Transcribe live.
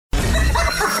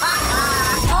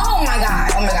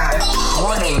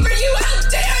Warning. For you, how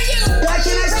dare you? Why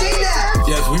can't I see that?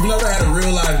 Yes, we've never had a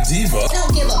real live diva.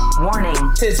 Don't give up. Warning.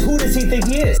 Says, who does he think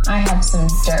he is? I have some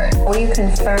dirt. Will you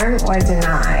confirm or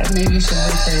deny? Maybe you should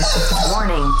rephrase it.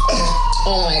 Warning.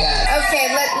 Oh my God.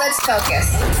 Okay, let's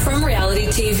focus. From reality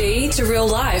TV to real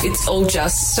life, it's all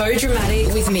just so dramatic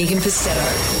with Megan Pistetto.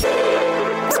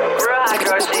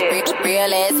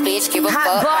 Real ass bitch, give a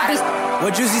fuck.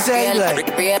 What Juicy say? Real ass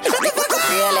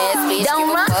bitch,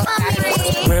 Don't run from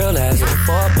me. Real ass, give a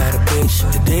fuck about a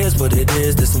bitch. It is what it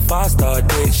is, this some 5-star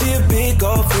dick. She a big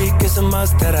old freak, it's a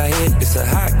must that I hit. It's a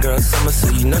hot girl summer, so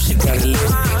you know she got it lit.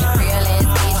 Real ass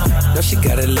bitch. Know she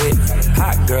got it lit.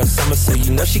 Hot girl summer, so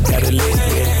you know she got it lit.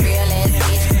 Yeah. Real ass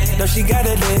bitch. Know she got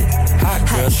it lit. Hot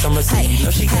girl summer, so you know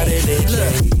she got it lit.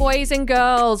 Yeah. Boys and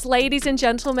girls, ladies and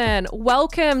gentlemen,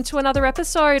 welcome to another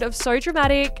episode of So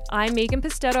Dramatic. I'm Megan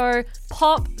Pistetto.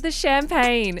 Pop the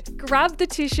champagne, grab the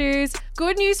tissues.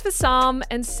 Good news for some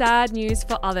and sad news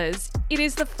for others. It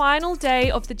is the final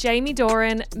day of the Jamie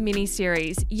Doran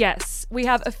miniseries. Yes, we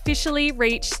have officially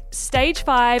reached stage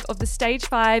 5 of the stage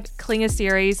 5 Clinger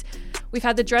series. We've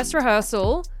had the dress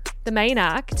rehearsal, the main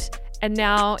act, and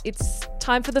now it's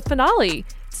time for the finale.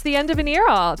 It's the end of an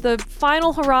era, the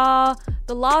final hurrah,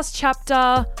 the last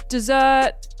chapter,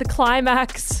 dessert, the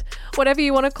climax, whatever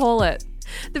you want to call it.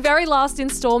 The very last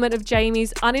installment of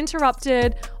Jamie's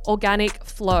uninterrupted, organic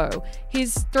flow.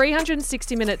 His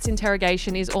 360 minutes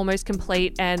interrogation is almost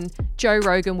complete and Joe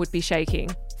Rogan would be shaking.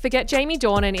 Forget Jamie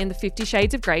Dornan in the 50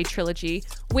 Shades of Grey trilogy.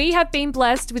 We have been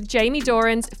blessed with Jamie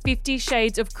Doran's 50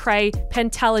 Shades of Grey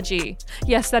pentalogy.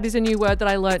 Yes, that is a new word that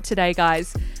I learnt today,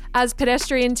 guys. As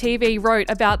Pedestrian TV wrote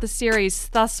about the series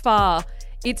thus far,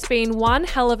 it's been one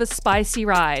hell of a spicy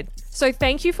ride. So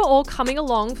thank you for all coming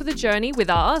along for the journey with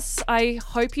us. I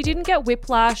hope you didn't get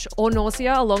whiplash or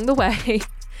nausea along the way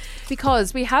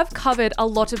because we have covered a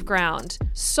lot of ground.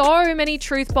 So many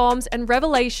truth bombs and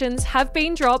revelations have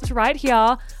been dropped right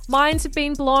here. Minds have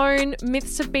been blown,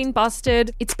 myths have been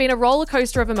busted. It's been a roller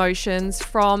coaster of emotions,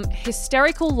 from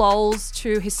hysterical lulls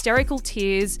to hysterical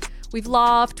tears. We've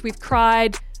laughed, we've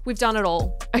cried, we've done it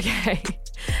all. Okay.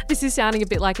 This is sounding a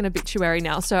bit like an obituary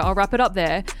now, so I'll wrap it up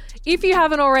there. If you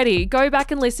haven't already, go back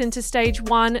and listen to stage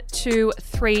 1, 2,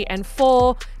 3, and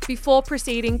 4 before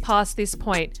proceeding past this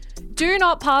point. Do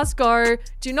not pass go.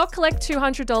 Do not collect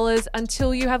 $200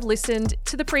 until you have listened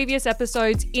to the previous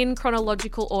episodes in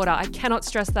chronological order. I cannot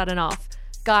stress that enough.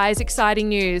 Guys, exciting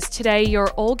news. Today,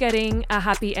 you're all getting a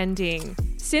happy ending.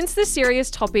 Since the serious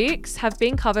topics have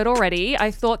been covered already, I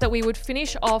thought that we would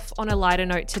finish off on a lighter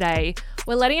note today.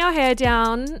 We're letting our hair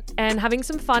down and having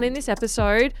some fun in this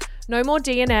episode. No more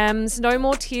D&Ms, no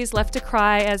more tears left to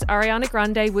cry, as Ariana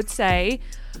Grande would say.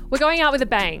 We're going out with a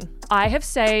bang. I have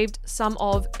saved some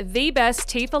of the best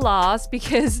tea for last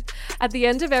because at the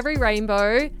end of every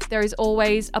rainbow, there is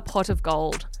always a pot of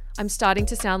gold. I'm starting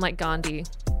to sound like Gandhi,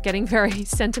 getting very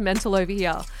sentimental over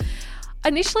here.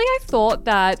 Initially, I thought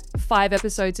that 5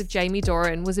 episodes of Jamie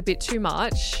Doran was a bit too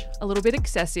much, a little bit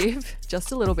excessive,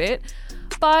 just a little bit.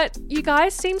 But you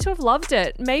guys seem to have loved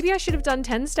it. Maybe I should have done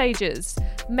 10 stages.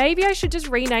 Maybe I should just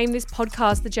rename this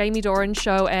podcast The Jamie Doran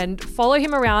Show and follow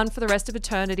him around for the rest of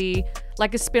eternity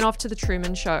like a spin-off to The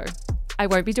Truman Show. I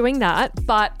won't be doing that,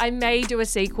 but I may do a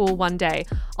sequel one day.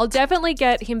 I'll definitely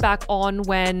get him back on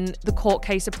when the court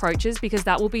case approaches because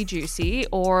that will be juicy,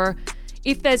 or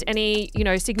if there's any,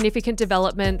 significant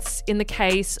developments in the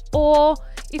case, or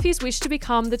if his wish to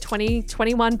become the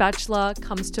 2021 Bachelor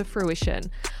comes to fruition.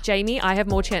 Jamie, I have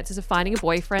more chances of finding a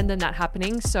boyfriend than that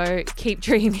happening, so keep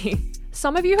dreaming.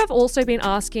 Some of you have also been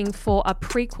asking for a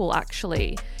prequel,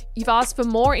 actually. You've asked for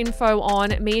more info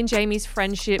on me and Jamie's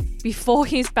friendship before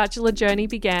his Bachelor journey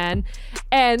began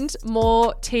and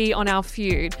more tea on our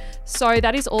feud. So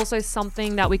that is also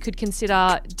something that we could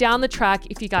consider down the track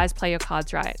if you guys play your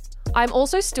cards right. I'm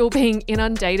also still being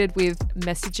inundated with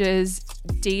messages,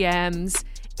 DMs,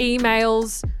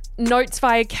 emails, notes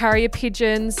via carrier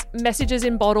pigeons, messages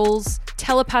in bottles,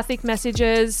 telepathic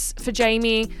messages for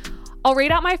Jamie. I'll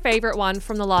read out my favourite one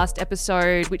from the last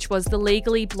episode, which was the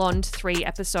Legally Blonde 3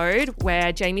 episode,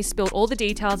 where Jamie spilled all the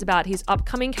details about his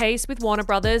upcoming case with Warner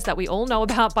Brothers that we all know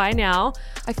about by now.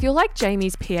 I feel like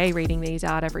Jamie's PA reading these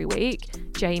out every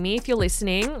week. Jamie, if you're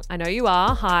listening, I know you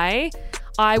are, hi.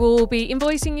 I will be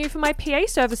invoicing you for my PA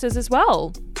services as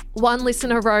well. One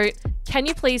listener wrote, "Can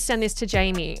you please send this to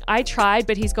Jamie? I tried,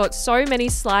 but he's got so many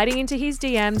sliding into his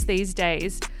DMs these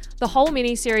days. The whole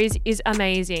miniseries is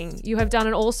amazing. You have done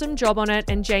an awesome job on it,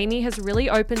 and Jamie has really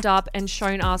opened up and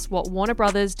shown us what Warner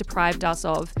Brothers deprived us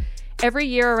of. Every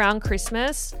year around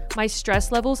Christmas, my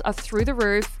stress levels are through the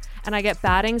roof and I get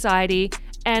bad anxiety,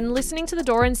 and listening to the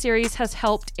Doran series has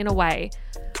helped in a way.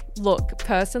 Look,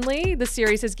 personally, the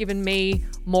series has given me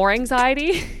more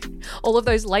anxiety, all of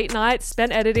those late nights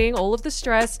spent editing, all of the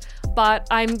stress, but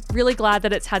I'm really glad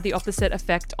that it's had the opposite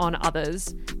effect on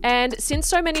others. And since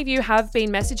so many of you have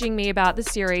been messaging me about the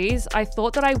series, I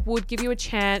thought that I would give you a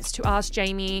chance to ask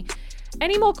Jamie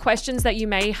any more questions that you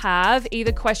may have,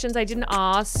 either questions I didn't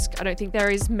ask, I don't think there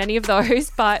is many of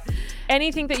those, but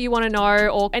anything that you want to know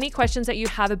or any questions that you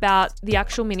have about the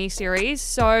actual mini-series.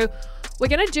 So we're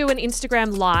going to do an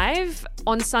Instagram live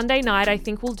on Sunday night. I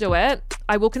think we'll do it.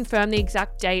 I will confirm the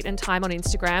exact date and time on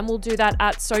Instagram. We'll do that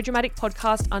at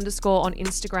SoDramaticPodcast_ on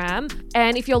Instagram.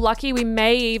 And if you're lucky, we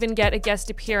may even get a guest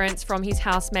appearance from his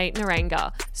housemate,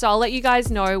 Naranga. So I'll let you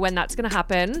guys know when that's going to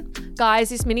happen. Guys,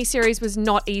 this mini-series was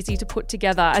not easy to put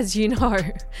together, as you know.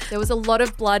 There was a lot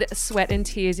of blood, sweat, and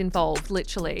tears involved,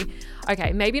 literally.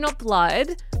 Okay, maybe not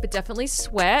blood, but definitely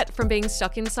sweat from being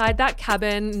stuck inside that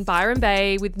cabin in Byron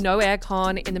Bay with no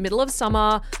aircon in the middle of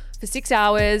summer for 6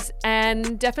 hours,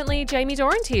 and definitely Jamie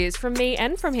Doran tears from me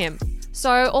and from him.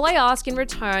 So all I ask in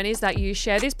return is that you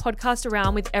share this podcast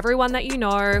around with everyone that you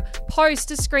know,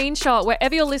 post a screenshot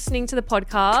wherever you're listening to the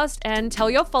podcast, and tell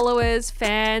your followers,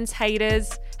 fans,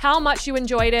 haters, how much you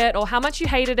enjoyed it or how much you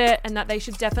hated it, and that they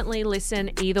should definitely listen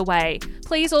either way.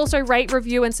 Please also rate,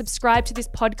 review, and subscribe to this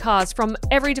podcast from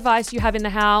every device you have in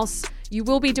the house. You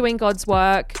will be doing God's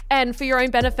work. And for your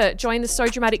own benefit, join the So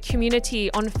Dramatic community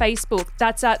on Facebook.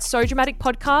 That's at So Dramatic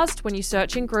Podcast when you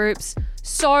search in groups.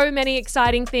 So many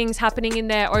exciting things happening in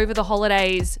there over the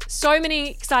holidays. So many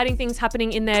exciting things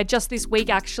happening in there just this week,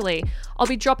 actually. I'll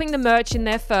be dropping the merch in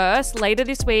there first later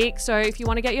this week. So if you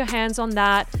want to get your hands on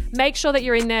that, make sure that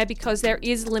you're in there because there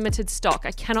is limited stock.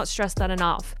 I cannot stress that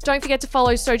enough. Don't forget to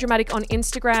follow So Dramatic on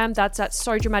Instagram. That's at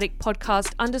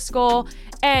SoDramaticPodcast_.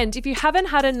 And if you haven't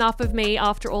had enough of me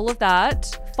after all of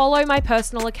that, follow my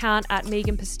personal account at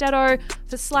Megan Pistetto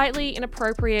for slightly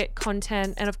inappropriate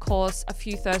content and, of course, a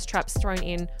few thirst traps thrown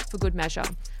in for good measure.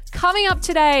 Coming up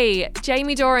today,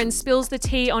 Jamie Doran spills the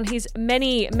tea on his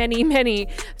many, many, many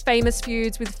famous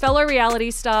feuds with fellow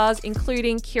reality stars,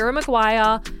 including Kira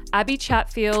Maguire, Abby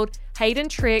Chatfield, Hayden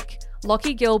Trick,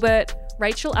 Lockie Gilbert,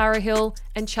 Rachel Arahill,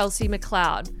 and Chelsea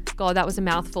McLeod. God, that was a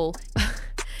mouthful.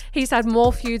 He's had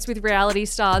more feuds with reality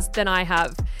stars than I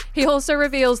have. He also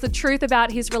reveals the truth about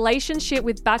his relationship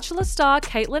with Bachelor star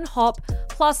Caitlin Hopp,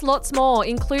 plus lots more,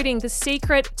 including the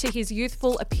secret to his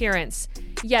youthful appearance.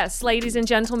 Yes, ladies and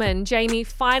gentlemen, Jamie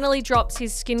finally drops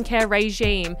his skincare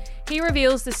regime. He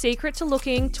reveals the secret to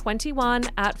looking 21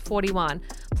 at 41.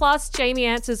 Plus, Jamie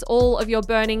answers all of your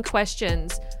burning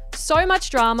questions. So much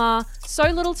drama, so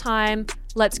little time.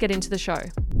 Let's get into the show.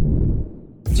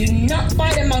 Do not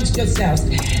fight amongst yourselves.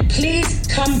 Please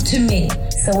come to me.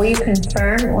 So will you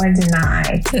confirm or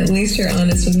deny? At least you're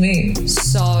honest with me.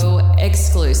 So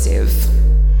exclusive.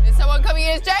 Is someone coming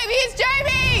in? It's Jamie! It's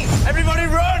Jamie! Everybody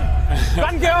run!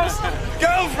 Run, girls!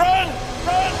 Girls, run!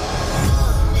 Run!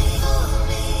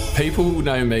 People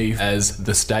know me as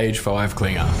the Stage 5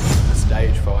 clinger. The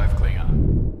Stage 5 clinger.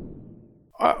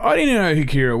 I didn't know who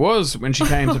Kira was when she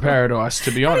came to Paradise,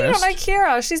 to be How do you honest. not know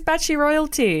Kira? She's Batchy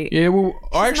royalty. Yeah, well,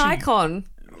 She's an icon.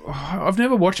 I've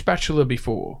never watched Bachelor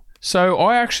before. So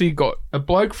I actually got a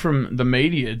bloke from the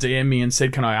media DM me and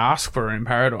said, can I ask for her in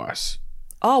Paradise?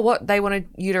 Oh, what? They wanted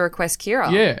you to request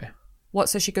Kira? Yeah. What,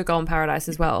 so she could go on Paradise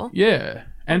as well? Yeah.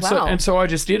 And wow. so I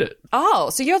just did it.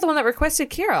 Oh, so you're the one that requested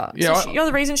Kira? Yeah, So you're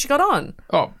the reason she got on?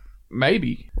 Oh,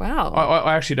 maybe. Wow.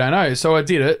 I actually don't know. So I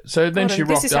did it. So then she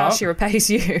rocked up. This is how she repays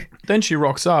you. Then she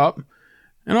rocks up.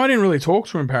 And I didn't really talk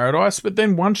to her in Paradise. But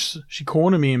then once she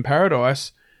cornered me in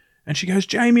Paradise and she goes,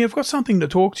 Jamie, I've got something to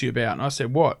talk to you about. And I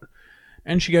said, what?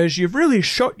 And she goes, you've really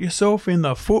shot yourself in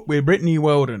the foot with Brittany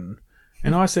Weldon.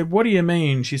 And I said, what do you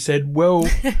mean? She said, well,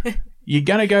 you're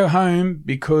going to go home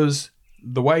because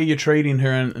the way you're treating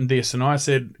her and this. And I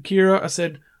said, Kira, I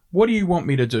said, what do you want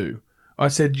me to do? I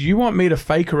said, do you want me to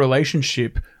fake a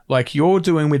relationship like you're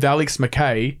doing with Alex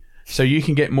McKay so you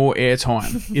can get more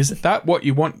airtime? Is that what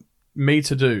you want me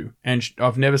to do? And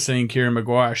I've never seen Kira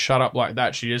Maguire shut up like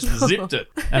that. She just zipped it.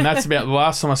 And that's about the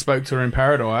last time I spoke to her in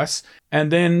Paradise.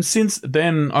 And then since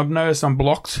then, I've noticed I'm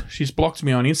blocked. She's blocked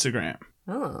me on Instagram.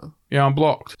 Oh. Yeah, I'm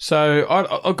blocked. So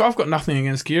I've got nothing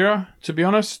against Kira, to be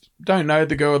honest. Don't know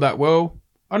the girl that well.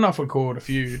 I don't know if I called a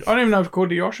feud. I don't even know if I called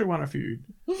Diosha won a feud.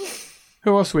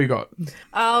 Who else we got?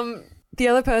 The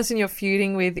other person you're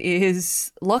feuding with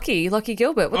is Lockie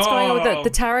Gilbert. What's going on with the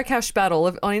Tara Cash battle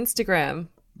on Instagram?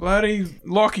 Bloody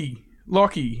Lockie.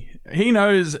 He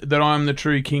knows that I'm the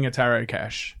true king of Tarot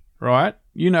Cash, right?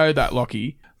 You know that,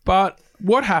 Lockie. But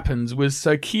what happens was,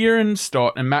 so Kieran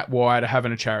Stott and Matt Wyatt are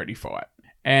having a charity fight.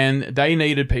 and they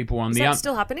needed people on Is the... that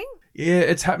still happening? Yeah,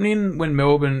 it's happening when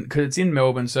Melbourne, because it's in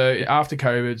Melbourne, so after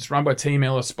COVID, it's run by Team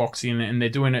Ellis Boxing, and they're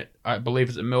doing it, I believe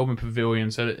it's at Melbourne Pavilion,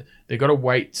 so they've got to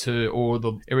wait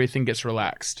till everything gets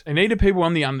relaxed. They needed people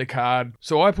on the undercard,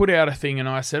 so I put out a thing and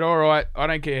I said, all right, I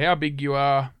don't care how big you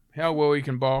are, how well you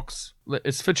can box,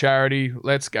 it's for charity,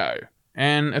 let's go.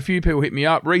 And a few people hit me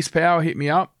up. Reese Power hit me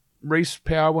up. Reese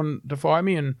Power wanted to fight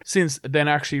me, and since then,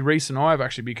 actually, Reese and I have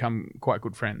actually become quite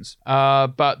good friends.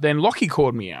 But then Lockie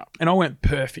called me out, and I went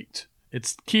perfect.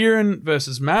 It's Kieran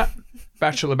versus Matt,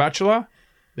 Bachelor.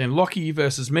 Then Lockie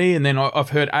versus me, and then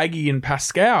I've heard Aggie and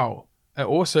Pascal are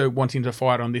also wanting to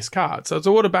fight on this card. So it's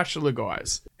all the Bachelor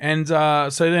guys. And so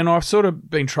then I've sort of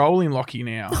been trolling Lockie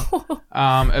now.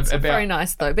 It's very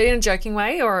nice, though. But in a joking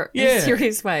way or in a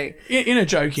serious way? In a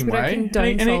joking way.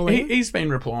 And he's been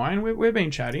replying. We've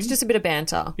been chatting. It's just a bit of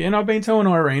banter. Yeah, and I've been telling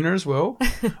Irina as well.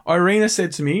 Irina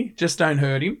said to me, just don't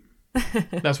hurt him.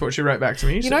 That's what she wrote back to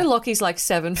me. You know Lockie's like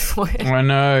 7 foot. I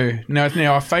know. Now I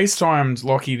FaceTimed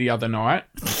Lockie the other night.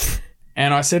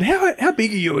 And I said, how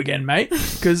big are you again, mate?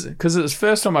 Because it was the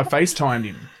first time I FaceTimed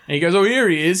him. And he goes, oh, here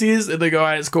he is. Here's the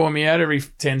guy that's calling me out every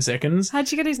 10 seconds. How'd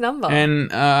you get his number?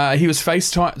 And he was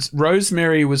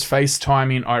Rosemary was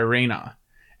FaceTiming Irina.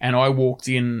 And I walked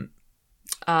in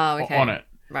on it.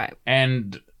 Right.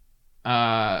 And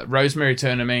Rosemary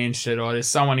turned to me and said, oh, there's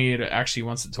someone here that actually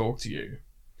wants to talk to you.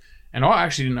 And I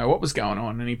actually didn't know what was going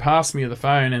on. And he passed me the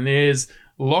phone, and there's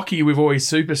Lockie with all his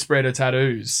super spreader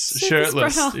tattoos,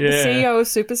 shirtless. Yeah. The CEO of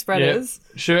Super Spreaders.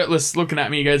 Yeah. Shirtless, looking at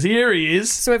me. He goes, here he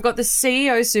is. So we've got the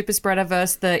CEO Super Spreader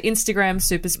versus the Instagram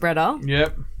Super Spreader.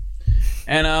 Yep.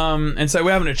 And so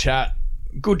we're having a chat,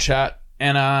 good chat.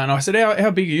 And I said,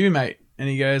 how big are you, mate? And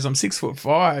he goes, I'm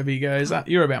 6'5". He goes,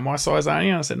 you're about my size, aren't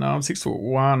you? And I said, no, I'm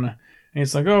 6'1". And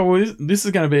he's like, oh, well, this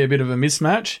is going to be a bit of a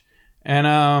mismatch.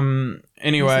 And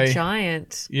anyway, he's a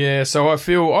giant. Yeah, so I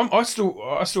feel I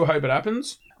still hope it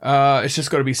happens. It's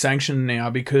just got to be sanctioned now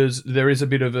because there is a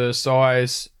bit of a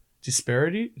size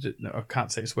disparity. No, I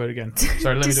can't say this word again.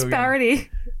 Sorry, let me do it again.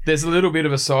 There's a little bit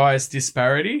of a size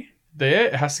disparity there.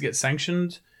 It has to get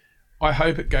sanctioned. I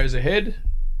hope it goes ahead.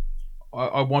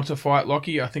 I want to fight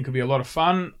Lockie. I think it'll be a lot of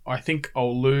fun. I think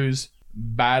I'll lose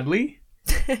badly,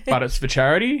 but it's for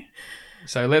charity.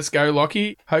 So let's go,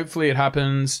 Lockie. Hopefully it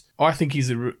happens. I think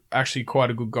he's actually quite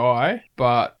a good guy,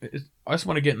 but I just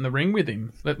want to get in the ring with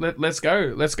him. Let's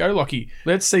go. Let's go, Lockie.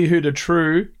 Let's see who the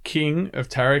true king of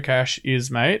Tarot Cash is,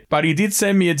 mate. But he did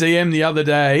send me a DM the other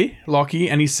day, Lockie,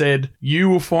 and he said, you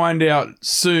will find out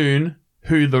soon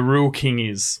who the real king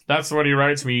is. That's what he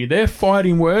wrote to me. They're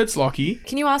fighting words, Lockie.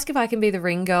 Can you ask if I can be the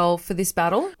ring girl for this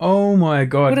battle? Oh my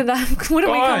God.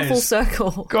 Wouldn't we come full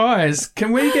circle? Guys,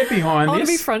 can we get behind this? I want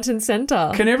to be front and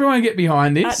centre. Can everyone get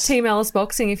behind this? At Team Ellis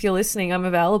Boxing, if you're listening, I'm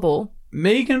available.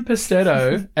 Megan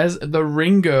Pistetto as the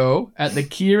ring girl at the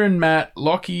Kieran, Matt,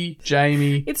 Lockie,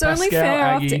 Jamie, It's Pascal, only fair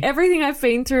Aggie. after everything I've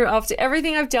been through, after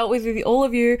everything I've dealt with all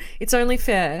of you. It's only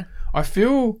fair. I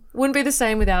feel... Wouldn't be the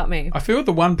same without me. I feel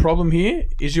the one problem here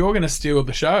is you're going to steal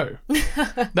the show.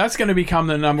 That's going to become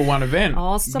the number one event.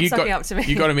 Oh, stop sucking up to me.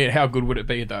 You got to admit, how good would it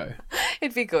be, though?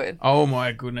 It'd be good. Oh,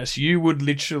 my goodness. You would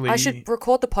literally... I should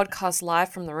record the podcast live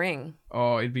from the ring.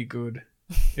 Oh, it'd be good.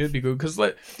 It'd be good because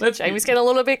Jamie's getting a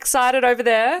little bit excited over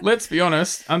there. Let's be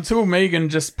honest. Until Megan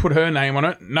just put her name on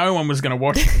it, no one was going to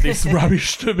watch this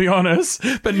rubbish, to be honest.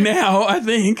 But now I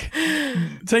think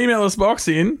Team Ellis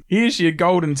Boxing, here's your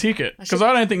golden ticket. Because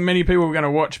I don't think many people were going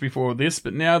to watch before this,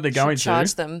 but now they're going to.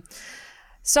 Charge them.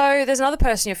 So there's another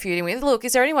person you're feuding with. Look,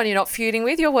 is there anyone you're not feuding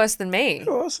with? You're worse than me. Of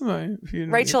course I'm feuding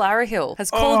Rachel with. Arahill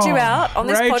has called you out on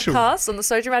this podcast, on the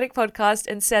So Dramatic podcast,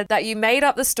 and said that you made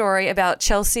up the story about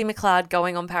Chelsea McLeod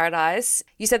going on Paradise.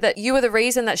 You said that you were the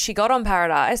reason that she got on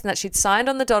Paradise and that she'd signed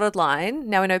on the dotted line.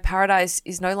 Now we know Paradise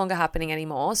is no longer happening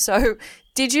anymore. So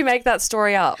did you make that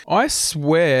story up? I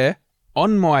swear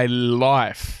on my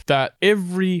life that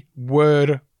every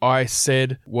word I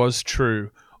said was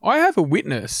true. I have a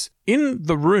witness. In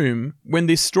the room when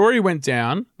this story went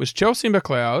down was Chelsea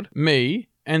McLeod, me,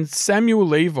 and Samuel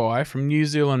Levi from New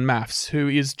Zealand Maths, who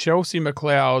is Chelsea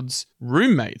McLeod's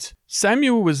roommate.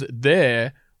 Samuel was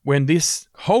there when this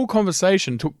whole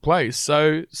conversation took place.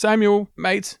 So, Samuel,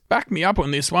 mate, back me up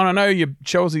on this one. I know you're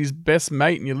Chelsea's best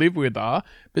mate and you live with her,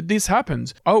 but this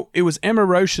happens. Oh, it was Emma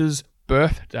Roche's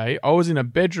birthday. I was in a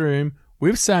bedroom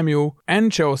with Samuel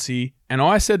and Chelsea, and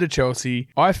I said to Chelsea,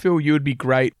 I feel you would be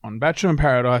great on Bachelor in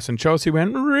Paradise. And Chelsea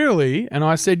went, really? And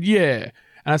I said, yeah.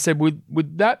 And I said,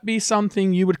 would that be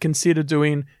something you would consider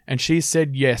doing? And she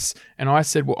said yes. And I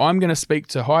said, well, I'm going to speak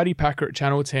to Heidi Packer at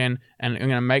Channel 10 and I'm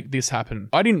going to make this happen.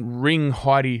 I didn't ring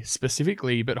Heidi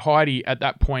specifically, but Heidi at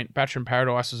that point, Bachelor in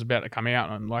Paradise was about to come out.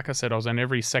 And like I said, I was on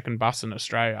every second bus in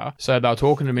Australia. So they were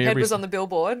talking to me. Head was on the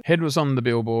billboard. Head was on the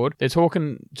billboard. They're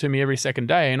talking to me every second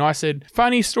day. And I said,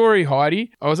 funny story,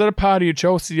 Heidi. I was at a party at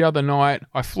Chelsea the other night.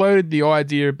 I floated the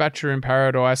idea of Bachelor in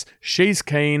Paradise. She's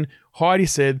keen. Heidi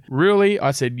said, really?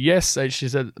 I said, yes. She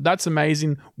said, that's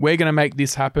amazing. We're going to make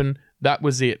this happen. That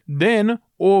was it. Then,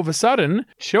 all of a sudden,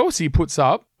 Chelsea puts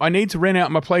up, I need to rent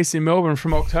out my place in Melbourne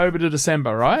from October to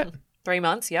December, right? 3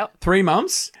 months, yep. 3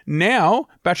 months. Now,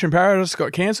 Bachelor in Paradise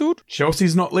got cancelled.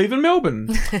 Chelsea's not leaving Melbourne.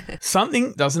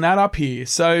 Something doesn't add up here.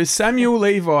 So, Samuel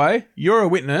Levi, you're a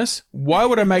witness. Why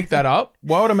would I make that up?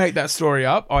 Why would I make that story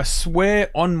up? I swear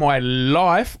on my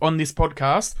life on this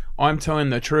podcast, I'm telling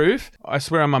the truth. I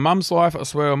swear on my mum's life. I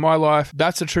swear on my life.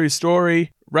 That's a true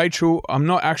story. Rachel, I'm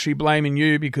not actually blaming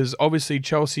you because obviously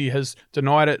Chelsea has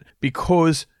denied it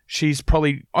because she's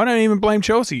probably, I don't even blame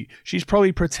Chelsea. She's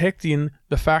probably protecting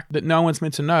the fact that no one's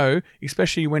meant to know,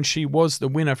 especially when she was the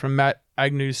winner from Matt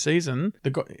Agnew's season.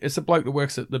 It's the bloke that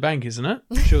works at the bank, isn't it?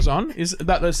 She was on. Is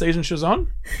that the season she was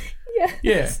on? Yes.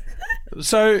 Yeah.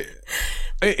 So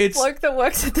it's bloke that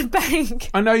works at the bank.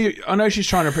 I know she's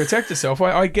trying to protect herself.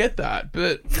 I get that,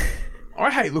 but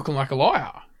I hate looking like a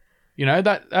liar. You know,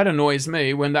 that annoys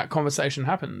me when that conversation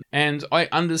happened. And I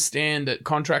understand that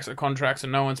contracts are contracts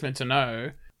and no one's meant to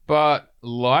know. But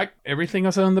like everything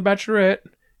I said on The Bachelorette,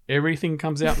 everything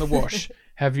comes out in the wash.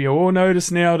 Have you all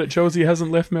noticed now that Chelsea hasn't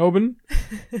left Melbourne?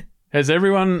 Has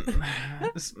everyone...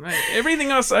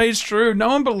 Everything I say is true. No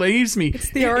one believes me.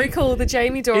 It's the oracle, the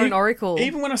Jamie Doran oracle.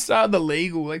 Even when I started the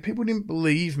legal, like, people didn't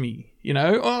believe me. You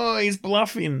know, oh, he's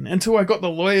bluffing, until I got the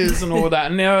lawyers and all that.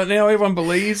 And now everyone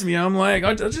believes me. I'm like,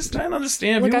 I just don't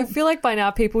understand. Look, I feel like by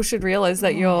now people should realise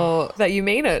that you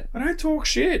mean it. I don't talk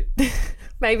shit.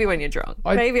 Maybe when you're drunk.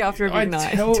 Maybe after a big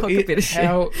night. Talk a bit of shit.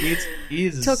 How it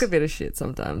is. Talk a bit of shit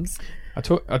sometimes. I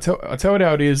tell it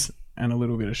how it is, and a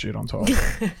little bit of shit on top.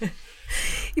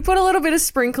 You put a little bit of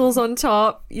sprinkles on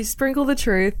top. You sprinkle the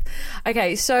truth.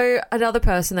 Okay, so another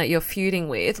person that you're feuding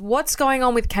with. What's going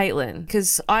on with Caitlin?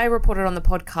 Because I reported on the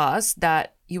podcast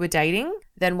that you were dating.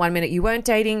 Then 1 minute you weren't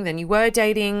dating. Then you were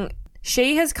dating.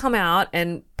 She has come out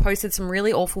and posted some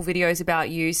really awful videos about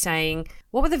you saying...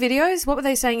 What were the videos? What were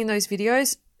they saying in those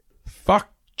videos?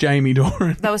 Fuck Jamie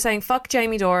Doran. They were saying, fuck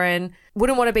Jamie Doran.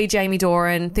 Wouldn't want to be Jamie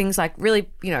Doran. Things like really,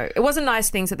 you know, it wasn't nice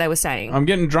things that they were saying. I'm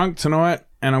getting drunk tonight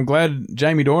and I'm glad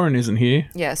Jamie Doran isn't here.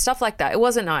 Yeah, stuff like that. It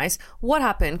wasn't nice. What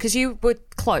happened? Because you were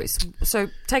close. So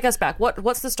take us back.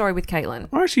 What's the story with Caitlin?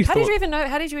 How did you even know?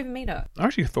 How did you even meet her? I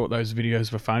actually thought those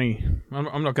videos were funny.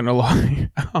 I'm not going to lie.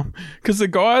 Because the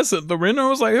guys at the Renner, I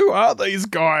was like, who are these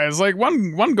guys? Like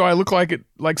one guy looked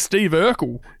like Steve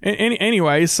Urkel.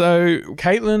 Anyway, so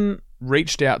Caitlin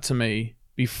reached out to me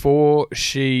before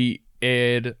she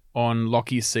aired on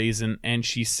Lockie's season, and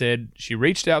she said she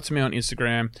reached out to me on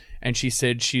Instagram and she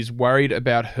said she's worried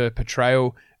about her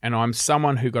portrayal and I'm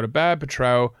someone who got a bad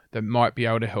portrayal that might be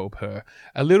able to help her.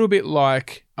 A little bit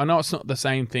like, I know it's not the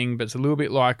same thing, but it's a little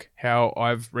bit like how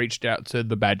I've reached out to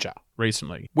the Badger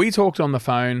recently. We talked on the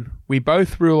phone. We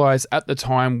both realised at the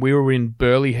time we were in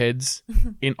Burleigh Heads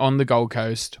on the Gold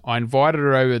Coast. I invited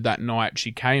her over that night.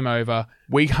 She came over.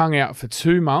 We hung out for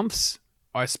 2 months.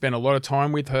 I spent a lot of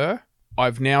time with her.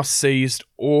 I've now ceased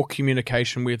all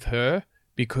communication with her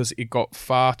because it got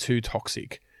far too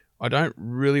toxic. I don't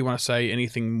really want to say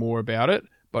anything more about it,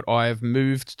 but I have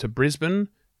moved to Brisbane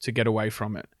to get away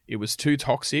from it. It was too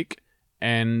toxic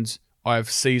and I've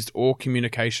ceased all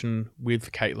communication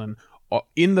with Caitlin.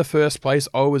 In the first place,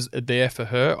 I was there for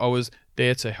her. I was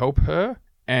there to help her.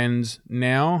 And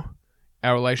now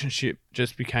our relationship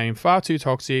just became far too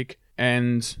toxic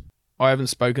and I haven't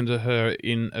spoken to her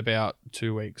in about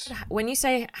 2 weeks. When you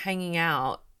say hanging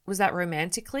out, was that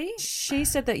romantically? She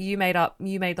said that you made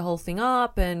the whole thing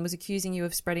up and was accusing you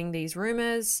of spreading these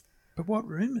rumours. But what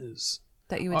rumours?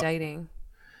 That you were dating.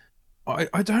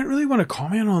 I don't really want to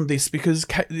comment on this because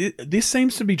this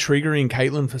seems to be triggering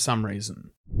Caitlin for some reason.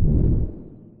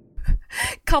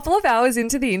 Couple of hours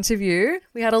into the interview,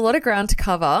 we had a lot of ground to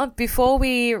cover. Before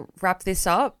we wrap this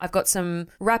up, I've got some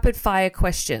rapid fire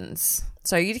questions.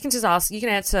 So you can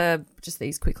answer just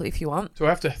these quickly if you want. Do I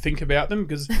have to think about them?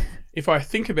 Because if I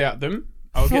think about them,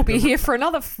 we'll be here for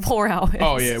another 4 hours.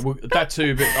 Oh, yeah, well, that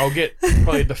too, but I'll get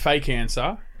probably the fake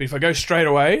answer. But if I go straight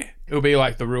away, it'll be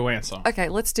like the real answer. Okay,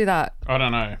 let's do that. I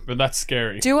don't know, but that's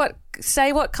scary.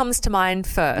 Say what comes to mind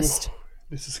first. Ooh,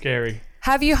 this is scary.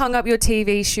 Have you hung up your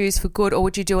TV shoes for good or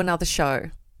would you do another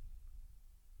show?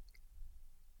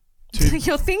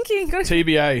 You're thinking.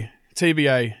 TBA,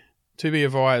 to be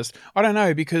advised. I don't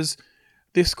know, because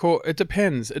this court, it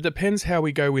depends. It depends how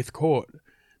we go with court.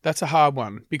 That's a hard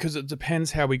one, because it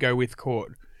depends how we go with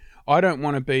court. I don't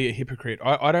want to be a hypocrite.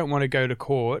 I don't want to go to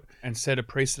court and set a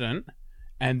precedent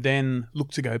and then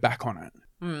look to go back on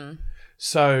it.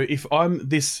 So if I'm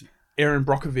this Erin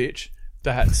Brockovich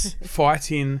that's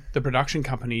fighting the production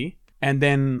company, and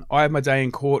then I have my day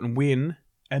in court and win,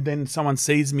 and then someone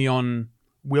sees me on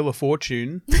Wheel of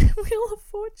Fortune. Wheel of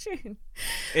Fortune.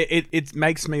 It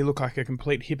makes me look like a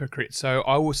complete hypocrite. So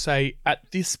I will say at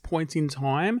this point in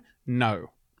time, no.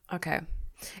 Okay.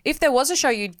 If there was a show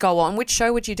you'd go on, which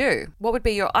show would you do? What would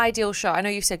be your ideal show? I know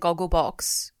you've said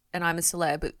Gogglebox and I'm a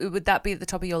Celeb, but would that be at the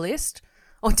top of your list?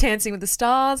 Or Dancing with the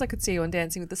Stars? I could see you on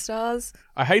Dancing with the Stars.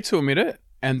 I hate to admit it,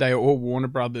 and they are all Warner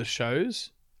Brothers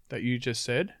shows that you just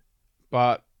said,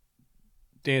 but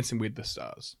Dancing with the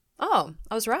Stars. Oh,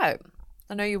 I was right.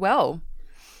 I know you well.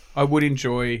 I would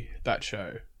enjoy that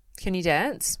show. Can you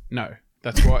dance? No.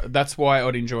 That's why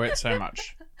I'd enjoy it so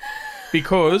much.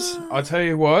 Because, I'll tell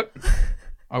you what,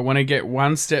 I want to get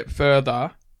one step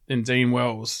further than Dean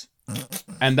Wells.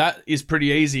 And that is pretty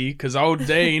easy, because old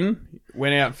Dean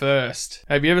went out first.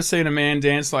 Have you ever seen a man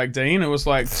dance like Dean? It was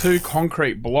like two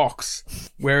concrete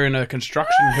blocks wearing a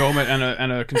construction helmet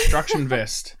and a construction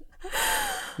vest.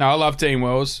 No, I love Dean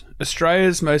Wells.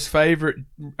 Australia's most favourite...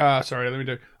 I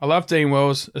love Dean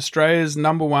Wells. Australia's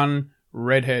 #1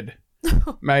 redhead.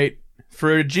 Mate,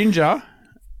 for a ginger,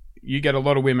 you get a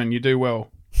lot of women. You do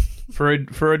well. For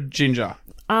a ginger.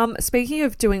 Speaking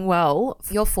of doing well,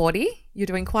 you're 40. You're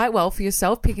doing quite well for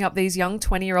yourself, picking up these young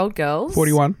 20-year-old girls.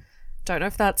 41. Don't know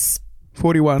if that's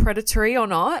 41. predatory or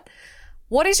not.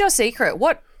 What is your secret?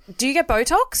 Do you get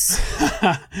Botox?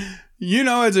 You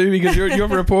know I do, because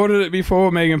you've reported it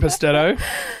before, Megan Pistetto.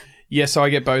 Yes, I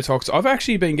get Botox. I've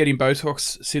actually been getting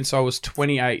Botox since I was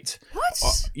 28.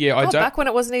 What? I don't. Back when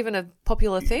it wasn't even a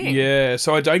popular thing. Yeah,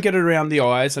 so I don't get it around the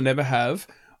eyes. I never have.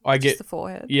 Just the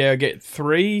forehead. Yeah, I get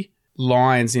 3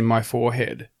 lines in my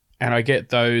forehead, and I get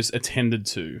those attended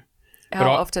to. How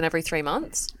often? Every 3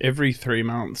 months? Every 3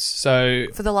 months. So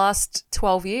for the last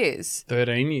 12 years?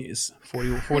 13 years.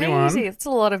 41. Crazy. It's a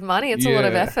lot of money. It's a lot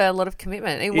of effort, a lot of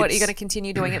commitment. And what, are you going to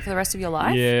continue doing it for the rest of your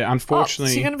life? Yeah,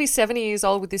 unfortunately. So you're going to be 70 years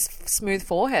old with this smooth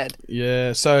forehead.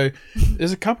 Yeah, so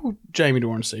there's a couple Jamie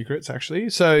Doran secrets,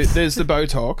 actually. So there's the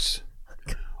Botox.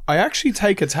 I actually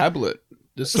take a tablet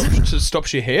that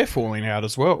stops your hair falling out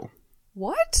as well.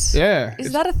 What? Yeah.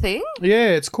 Is that a thing?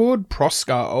 Yeah, it's called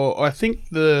Prosca, or I think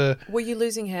Were you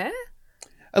losing hair?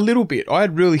 A little bit. I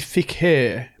had really thick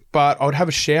hair, but I'd have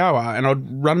a shower and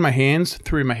I'd run my hands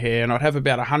through my hair, and I'd have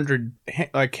about 100 hairs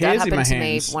in my hands. That happened to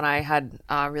me when I had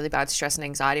really bad stress and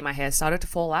anxiety. My hair started to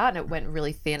fall out and it went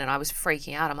really thin, and I was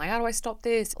freaking out. I'm like, how do I stop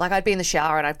this? Like, I'd be in the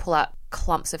shower and I'd pull out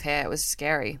clumps of hair. It was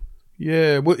scary.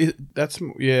 Yeah, well,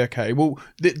 okay. Well,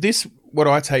 this, what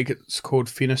I take, it's called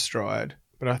Finastride,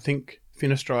 but I think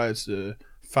Finastride is the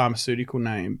pharmaceutical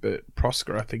name, but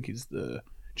Prosca, I think, is the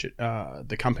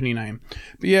company name.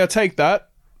 But yeah, I take that.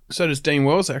 So does Dean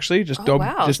Wells, actually.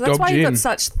 Wow. So that's why you've got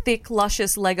such thick,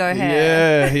 luscious Lego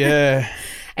hair. Yeah.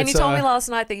 And you told me last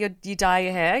night that you dye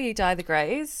your hair, you dye the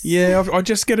greys. Yeah, I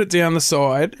just get it down the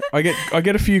side. I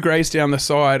get a few greys down the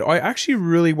side. I actually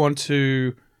really want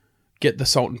to get the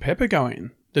salt and pepper going.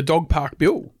 The Dog Park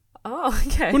Bill. Oh,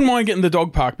 okay. Wouldn't mind getting the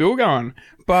Dog Park Bill going.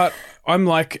 But I'm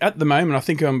like, at the moment, I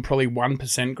think I'm probably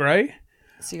 1% grey.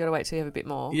 So you got to wait till you have a bit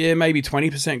more. Yeah, maybe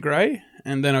 20% grey.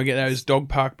 And then I get those Dog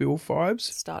Park Bill vibes.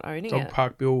 Start owning Dog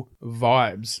Park Bill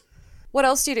vibes. What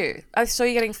else do you do? I saw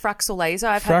you getting Fraxel laser.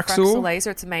 I've had Fraxel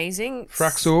laser. It's amazing.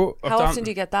 Fraxel. How often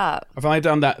do you get that? I've only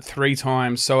done that 3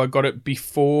 times. So I got it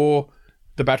before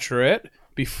The Bachelorette,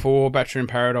 before Bachelor in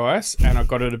Paradise, and I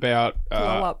got it about...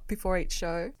 blow up before each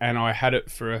show. And I had it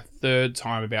for a 3rd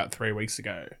time about 3 weeks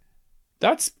ago.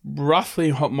 That's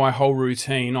roughly my whole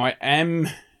routine. I am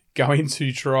going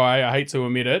to try, I hate to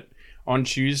admit it, on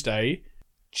Tuesday,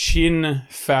 chin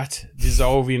fat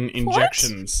dissolving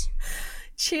injections.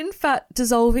 Chin fat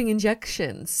dissolving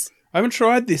injections? I haven't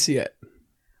tried this yet.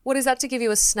 What is that, to give you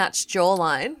a snatched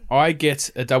jawline? I get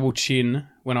a double chin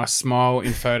when I smile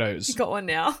in photos. You got one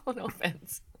now? No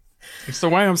offense. It's the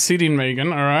way I'm sitting,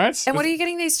 Megan, all right? And what, are you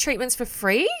getting these treatments for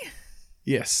free?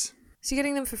 Yes. So you're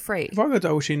getting them for free? Have I got a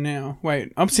double chin now?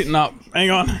 Wait, I'm sitting up. Hang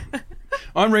on.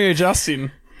 I'm readjusting.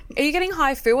 Are you getting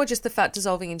HIFU or just the fat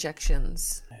dissolving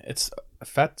injections? It's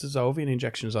fat dissolving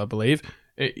injections, I believe.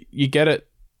 You get it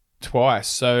twice.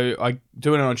 So I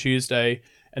do it on Tuesday,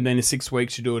 and then in 6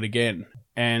 weeks you do it again.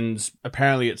 And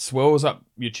apparently it swells up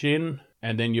your chin,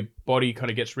 and then your body kind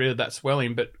of gets rid of that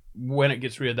swelling. But when it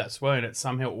gets rid of that swelling, it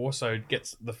somehow also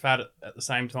gets the fat at the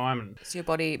same time. And So your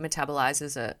body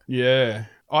metabolizes it. yeah.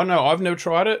 I know. I've never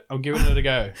tried it. I'm giving it a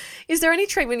go. Is there any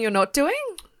treatment you're not doing?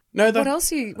 No, What else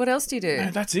do you do?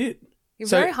 No, that's it. You're a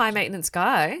So- very high maintenance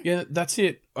guy. Yeah, that's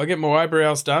it. I get my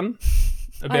eyebrows done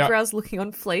Eyebrows looking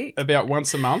on fleek. about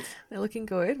once a month. They're looking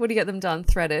good. What do you get them done?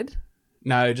 Threaded?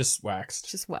 No, just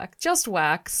waxed. Just wax. Just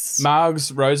wax.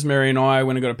 Margs, Rosemary, and I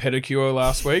went and got a pedicure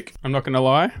last week. I'm not going to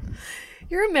lie.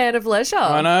 You're a man of leisure.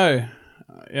 I know.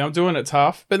 Yeah, I'm doing it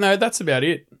tough. But no, that's about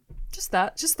it. Just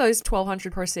that. Just those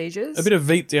 1,200 procedures. A bit of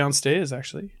Veep downstairs,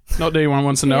 actually. Not that anyone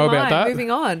wants to know about that.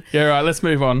 Moving on. Yeah, right, let's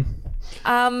move on.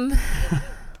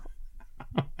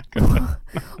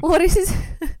 What is...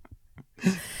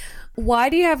 Why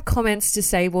do you have comments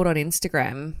disabled on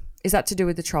Instagram? Is that to do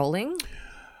with the trolling?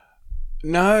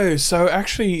 No, so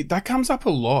actually, that comes up a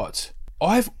lot.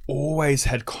 I've always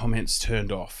had comments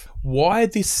turned off. Why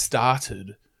this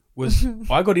started was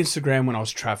I got Instagram when I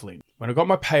was traveling. When I got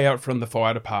my payout from the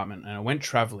fire department and I went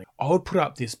traveling, I would put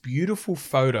up this beautiful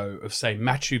photo of, say,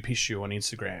 Machu Picchu on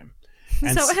Instagram.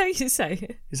 Is that how you say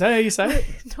it? Is that how you say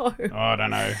it? No. Oh, I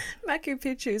don't know. Machu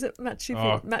Picchu. Is it Machu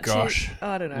Oh, Picchu? gosh.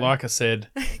 I don't know. Like I said,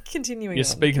 Continuing you're on.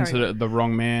 speaking Carrying to the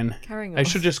wrong man. Carrying They on.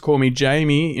 should just call me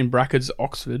Jamie in brackets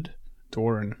Oxford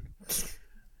Doran.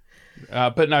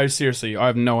 But no, seriously, I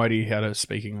have no idea how to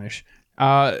speak English.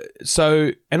 And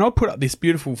I'll put up this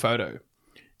beautiful photo,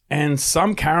 and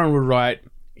some Karen would write,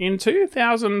 in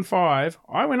 2005,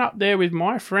 I went up there with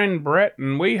my friend Brett,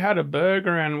 and we had a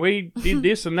burger, and we did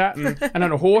this and that, and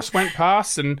then a horse went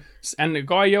past, and the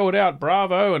guy yelled out,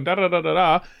 bravo, and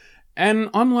da-da-da-da-da. And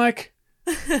I'm like,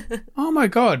 oh my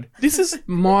God, this is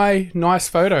my nice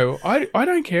photo. I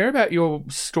don't care about your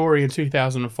story in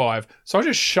 2005. So I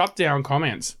just shut down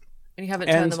comments. And you haven't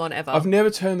turned them on ever? I've never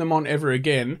turned them on ever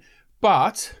again.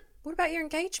 But... What about your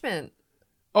engagement?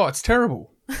 Oh, it's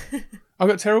terrible. I've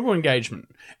got terrible engagement.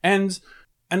 And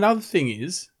another thing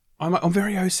is, I'm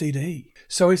very OCD.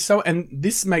 And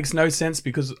this makes no sense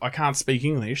because I can't speak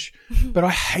English, but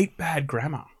I hate bad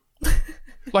grammar.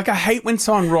 Like, I hate when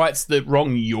someone writes the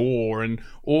wrong "your"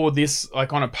 or this,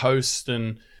 like, on a post,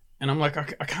 and I'm like,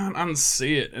 I can't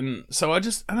unsee it. And so I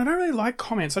don't really like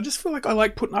comments. I just feel like I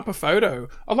like putting up a photo.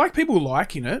 I like people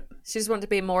liking it. So you just want it to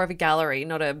be more of a gallery,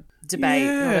 not a debate,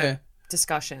 not a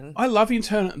discussion. I love you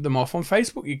turn them off. On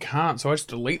Facebook, you can't, so I just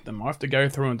delete them. I have to go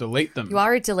through and delete them. You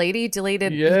are a deleter.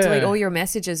 You delete all your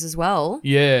messages as well.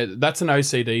 Yeah, that's an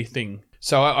OCD thing.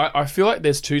 So I feel like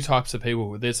there's two types of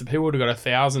people. There's the people who've got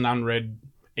 1,000 unread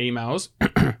emails,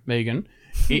 Megan,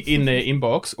 in their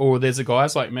inbox, or there's the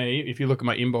guys like me. If you look at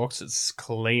my inbox, it's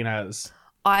clean as.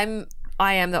 I am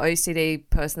the OCD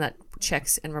person that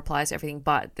checks and replies to everything,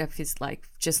 but if it's like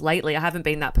just lately, I haven't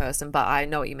been that person, but I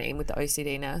know what you mean with the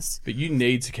OCD-ness. But you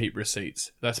need to keep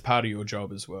receipts. That's part of your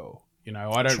job as well. You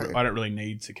know, I don't really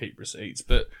need to keep receipts,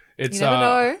 but it's you never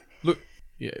know. Look,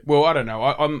 yeah. Well, I don't know.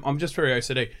 I'm just very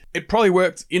OCD. It probably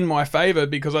worked in my favor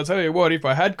because I tell you what, if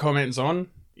I had comments on,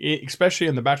 especially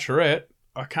in The Bachelorette,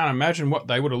 I can't imagine what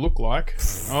they would have looked like.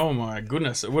 Oh my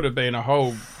goodness, it would have been a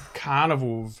whole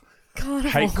carnival of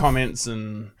hate comments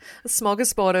and a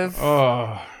smorgasbord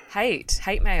of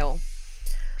hate mail.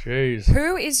 Jeez.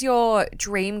 Who is your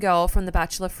dream girl from the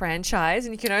Bachelor franchise?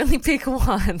 And you can only pick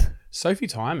one. Sophie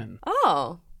Timon.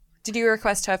 Oh. Did you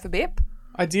request her for BIP?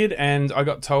 I did, and I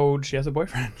got told she has a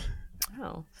boyfriend.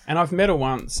 Oh. And I've met her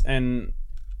once, and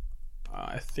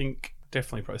I think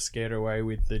definitely probably scared her away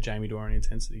with the Jamie Doran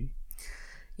intensity.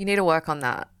 You need to work on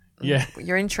that. Yeah.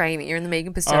 You're in training. You're in the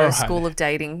Megan Pistola School of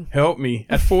Dating. Help me.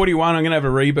 At 41, I'm going to have a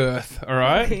rebirth, all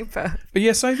right? Rebirth. But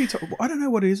yeah, I don't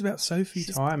know what it is about Sophie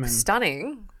Timon.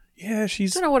 Stunning. Yeah, I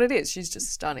don't know what it is. She's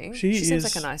just stunning. She seems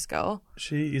like a nice girl.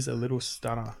 She is a little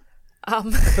stunner.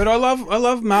 But I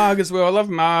love Marg as well.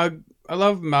 I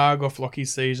love Marg off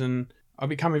Lockie's season. I'm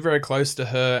becoming very close to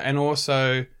her. And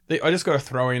also, I just got to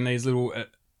throw in these little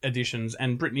additions.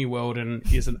 And Brittany Weldon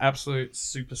is an absolute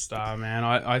superstar, man.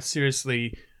 I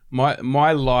seriously...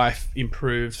 My life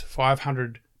improved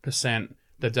 500%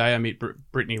 the day I met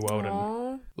Brittany Weldon.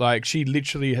 Aww. Like, she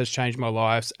literally has changed my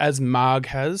life, as Marg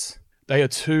has. They are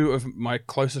two of my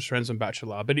closest friends on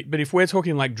Bachelor. But if we're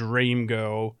talking like dream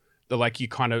girl, that like you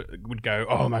kind of would go,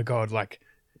 oh my God, like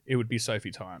it would be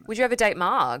Sophie Timon. Would you ever date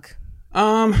Marg?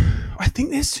 I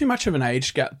think there's too much of an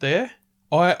age gap there.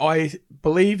 I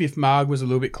believe if Marg was a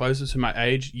little bit closer to my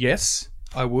age, yes,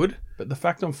 I would. But the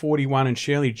fact I'm 41 and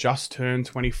she only just turned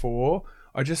 24,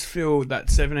 I just feel that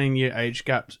 17-year age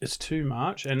gap is too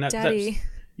much. And Daddy.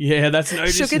 Yeah, that's no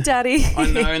Sugar daddy. I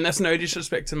know, and that's no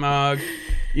disrespect to Marg.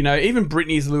 You know, even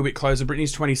Brittany's a little bit closer.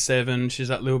 Brittany's 27. She's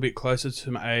that little bit closer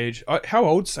to my age. How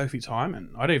old's Sophie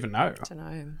Timon? I don't even know. I don't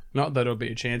know. Not that it'll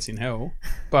be a chance in hell.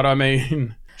 But, I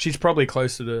mean, she's probably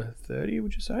closer to 30,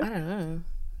 would you say? I don't know.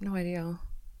 No idea.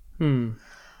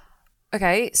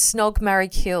 Okay, snog, marry,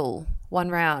 kill. 1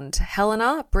 round.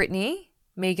 Helena, Brittany,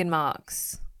 Megan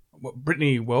Marks. What,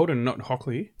 Brittany Weldon, not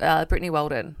Hockley? Brittany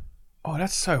Weldon. Oh,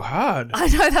 that's so hard. I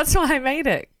know, that's why I made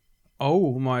it.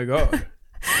 Oh, my God.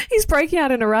 He's breaking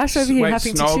out in a rush over here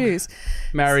having snog, to choose.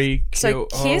 Marry, kill.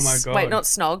 So kiss, oh, my God. Wait, not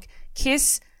snog.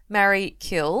 Kiss, marry,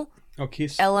 kill. Oh,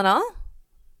 kiss. Eleanor,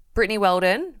 Brittany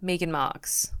Weldon, Megan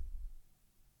Marks.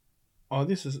 Oh,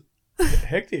 this is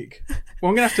hectic. Well,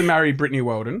 I'm going to have to marry Brittany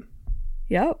Weldon.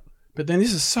 Yep. But then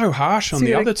this is so harsh on So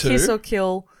the other two. Kiss or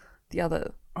kill the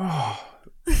other. Oh.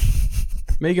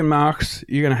 Megan Marks,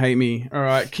 you're going to hate me. All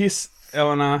right, kiss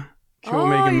Eleanor, kill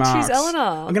Megan Marks. Choose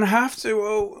Eleanor. I'm going to have to.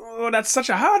 Oh, that's such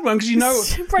a hard one because you know.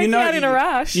 Breaking out in a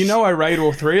rush. You know I rate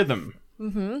all 3 of them.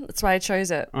 Mm-hmm. That's why I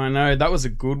chose it. I know, that was a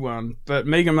good one. But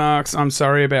Megan Marks, I'm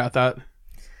sorry about that.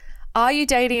 Are you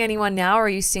dating anyone now or are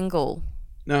you single?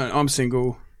 No, I'm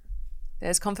single.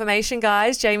 There's confirmation,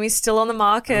 guys. Jamie's still on the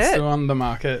market. I'm still on the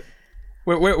market.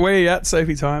 Where are you at,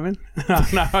 Sophie Timon?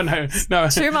 No.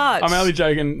 Too much. I'm only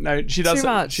joking. No, she does. Too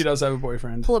much. She does have a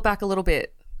boyfriend. Pull it back a little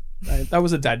bit. No, that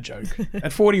was a dad joke.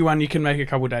 At 41, you can make a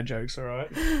couple dad jokes, all right?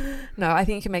 No, I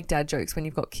think you can make dad jokes when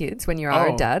you've got kids, when you are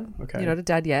a dad. Okay. You're not a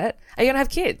dad yet. Are you going to have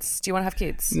kids? Do you want to have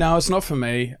kids? No, it's not for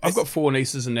me. I've got 4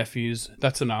 nieces and nephews.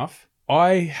 That's enough.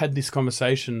 I had this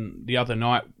conversation the other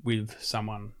night with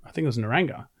someone. I think it was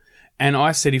Naranga. And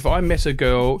I said, if I met a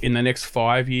girl in the next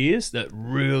 5 years that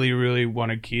really, really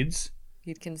wanted kids,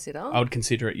 you'd consider? I would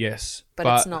consider it, yes. But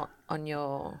it's not on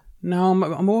your... No,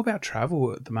 I'm all about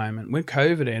travel at the moment. When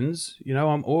COVID ends, you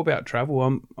know, I'm all about travel.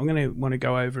 I'm going to want to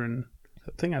go over and...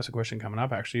 I think that's a question coming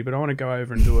up, actually. But I want to go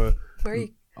over and do a... Where are you?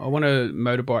 I want to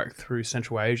motorbike through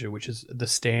Central Asia, which is the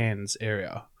Stans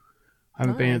area. I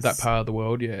haven't been at that part of the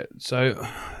world yet. So...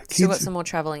 Still got some more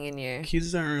travelling in you.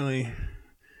 Kids don't really...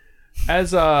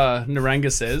 As Naranga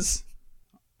says,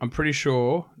 I'm pretty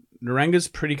sure Naranga's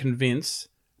pretty convinced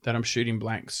that I'm shooting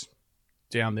blanks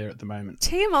down there at the moment.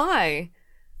 TMI.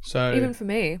 So even for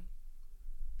me.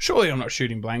 Surely I'm not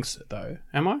shooting blanks though,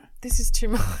 am I? This is too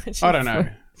much. I don't know.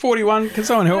 41, can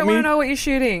someone help me? I want to know what you're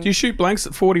shooting. Do you shoot blanks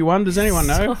at 41? Does anyone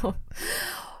know? Stop.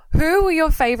 Who were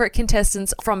your favourite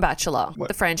contestants from Bachelor,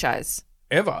 the franchise?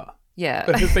 Ever? Yeah.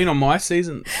 That have been on my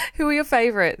season. Who are your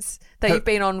favourites that you've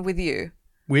been on with you?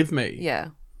 With me? Yeah.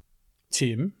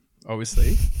 Tim,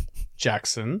 obviously.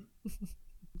 Jackson.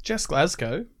 Jess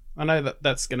Glasgow. I know that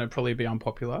that's going to probably be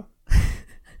unpopular.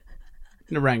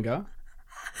 Naranga.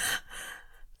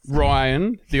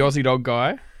 Ryan, the Aussie dog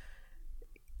guy.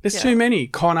 There's too many.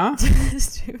 Connor.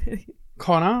 There's too many.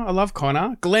 Connor. I love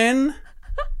Connor. Glenn.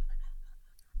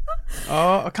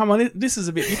 Oh, come on. This is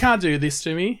a bit... You can't do this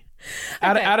to me.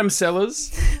 Okay. Adam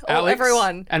Sellers. Alex.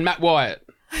 Everyone. And Matt Wyatt.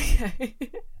 Okay.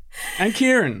 And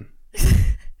Kieran.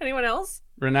 Anyone else?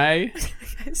 Renee.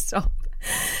 Okay, stop.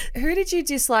 Who did you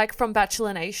dislike from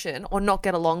Bachelor Nation or not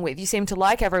get along with? You seem to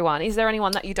like everyone. Is there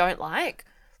anyone that you don't like?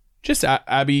 Just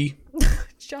Abby.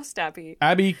 Just Abby.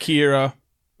 Abby, Kira,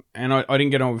 and I didn't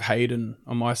get on with Hayden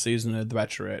on my season of The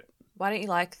Bachelorette. Why don't you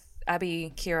like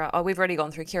Abby, Kira? Oh, we've already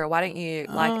gone through Kira. Why don't you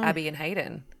like Abby and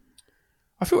Hayden?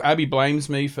 I feel Abby blames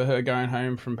me for her going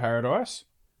home from Paradise,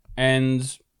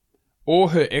 and all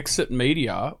her exit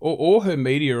media, or all her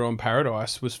media on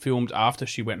Paradise was filmed after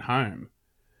she went home.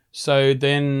 So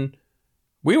then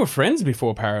we were friends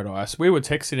before Paradise. We were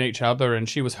texting each other and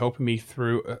she was helping me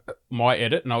through my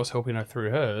edit and I was helping her through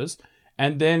hers.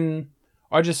 And then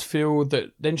I just feel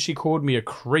that then she called me a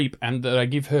creep and that I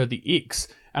give her the icks.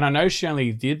 And I know she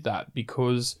only did that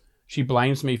because she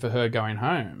blames me for her going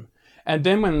home. And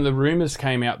then when the rumours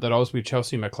came out that I was with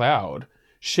Chelsea McLeod,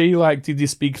 she did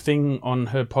this big thing on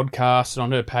her podcast and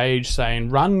on her page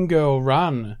saying, "Run, girl,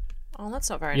 run." Oh,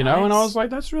 that's not very nice. You know, and I was like,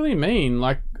 that's really mean.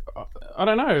 I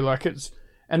don't know, it's...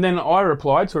 And then I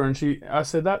replied to her and I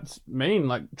said, that's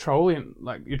mean, trolling,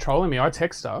 you're trolling me. I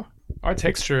text her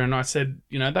and I said,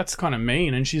 that's kind of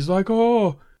mean. And she's like,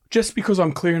 oh, just because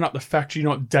I'm clearing up the fact you're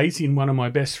not dating one of my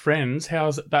best friends,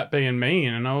 how's that being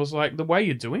mean? And I was like, the way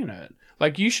you're doing it.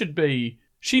 You should be...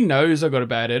 She knows I got a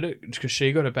bad edit because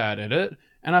she got a bad edit.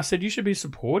 And I said, you should be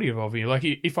supportive of me.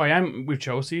 If I am with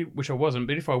Chelsea, which I wasn't,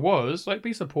 but if I was,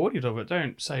 be supportive of it.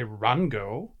 Don't say, run,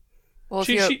 girl. Well,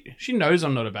 she knows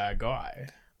I'm not a bad guy.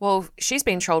 Well, she's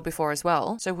been trolled before as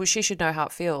well, so she should know how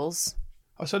it feels.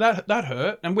 So that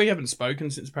hurt, and we haven't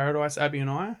spoken since Paradise, Abby and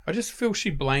I. I just feel she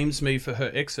blames me for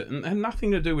her exit, and had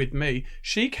nothing to do with me.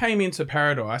 She came into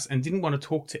Paradise and didn't want to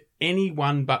talk to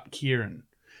anyone but Kieran.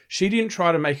 She didn't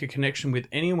try to make a connection with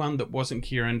anyone that wasn't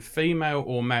Kieran, female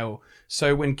or male.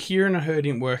 So when Kieran and her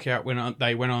didn't work out when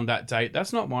they went on that date,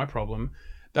 that's not my problem.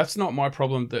 That's not my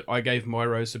problem that I gave my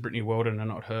rose to Brittany Weldon and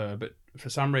not her. But for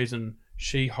some reason,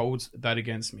 she holds that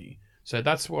against me. So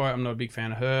that's why I'm not a big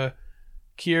fan of her.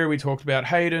 Kira, we talked about.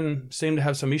 Hayden seemed to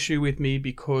have some issue with me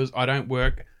because I don't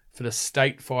work for the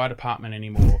state fire department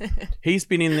anymore. He's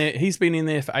been in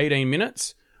there for 18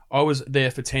 minutes. I was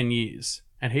there for 10 years,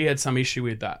 and he had some issue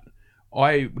with that.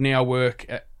 I now work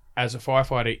as a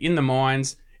firefighter in the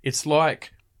mines. It's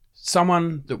like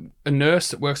a nurse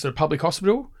that works at a public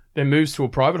hospital, then moves to a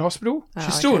private hospital.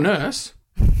 She's still a nurse.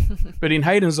 But in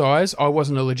Hayden's eyes, I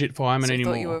wasn't a legit fireman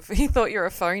anymore. He thought you were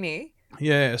a phony.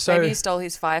 Yeah, so maybe you stole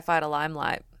his firefighter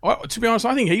limelight. To be honest,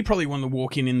 I think he probably wanted to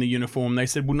walk in the uniform. They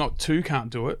said, well, not two can't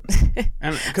do it.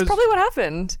 And that's probably what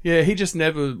happened. Yeah, he just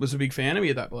never was a big fan of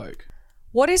me, that bloke.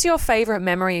 What is your favourite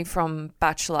memory from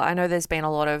Bachelor? I know there's been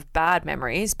a lot of bad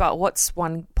memories, but what's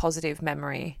one positive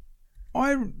memory?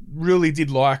 I really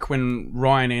did like when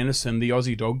Ryan Anderson, the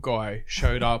Aussie dog guy,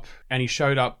 showed up, and he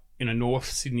showed up in a North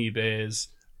Sydney Bears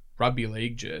rugby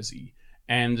league jersey.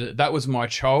 And that was my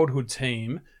childhood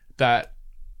team that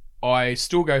I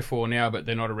still go for now, but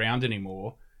they're not around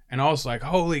anymore. And I was like,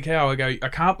 holy cow. I go, I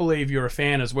can't believe you're a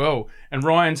fan as well. And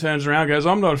Ryan turns around and goes,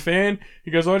 I'm not a fan.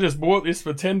 He goes, I just bought this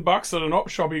for $10 at an op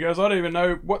shop. He goes, I don't even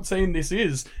know what team this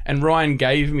is. And Ryan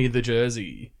gave me the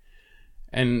jersey.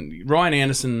 And Ryan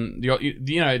Anderson, the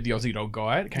Aussie dog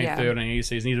guy, that came third in the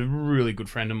season, he's a really good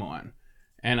friend of mine.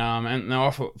 And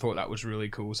I thought that was really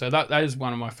cool. So that is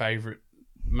one of my favourite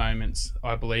moments,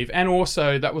 I believe. And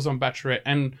also, that was on Bachelorette.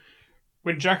 And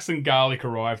when Jackson Garlick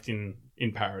arrived in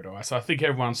Paradise, I think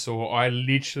everyone saw, I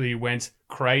literally went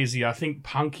crazy. I think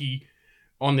Punky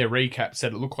on their recap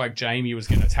said it looked like Jamie was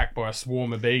getting attacked by a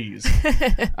swarm of bees.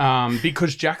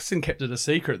 Because Jackson kept it a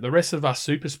secret. The rest of us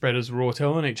super spreaders were all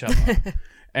telling each other.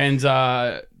 And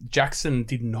Jackson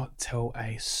did not tell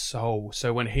a soul.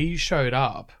 So when he showed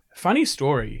up, funny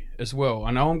story as well.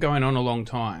 I know I'm going on a long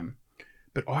time,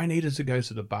 but I needed to go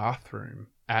to the bathroom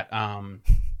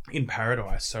in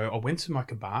Paradise. So I went to my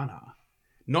cabana,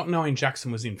 not knowing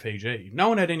Jackson was in Fiji. No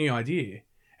one had any idea.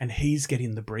 And he's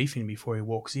getting the briefing before he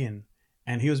walks in.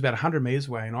 And he was about 100 metres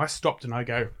away. And I stopped and I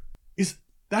go, is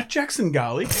that Jackson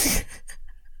Garlick?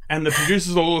 And the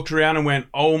producers all looked around and went,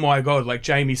 oh my God, like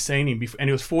Jamie's seen him. And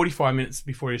it was 45 minutes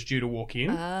before he was due to walk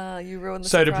in. Ah, you ruined the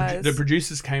surprise. So the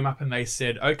producers came up and they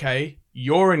said, okay,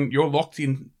 you're locked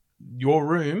in your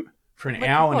room for an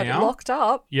hour now. Locked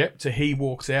up? Yep, till he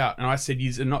walks out. And I said,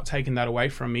 you're not taking that away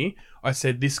from me. I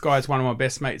said, this guy's one of my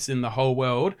best mates in the whole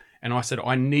world. And I said,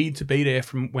 I need to be there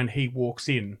from when he walks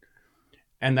in.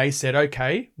 And they said,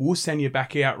 okay, we'll send you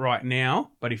back out right now.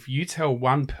 But if you tell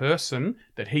one person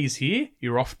that he's here,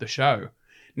 you're off the show.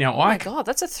 Now, my God,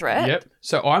 that's a threat. Yep.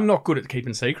 So I'm not good at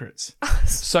keeping secrets.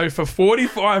 So for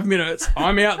 45 minutes,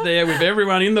 I'm out there with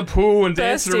everyone in the pool and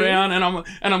dancing around. And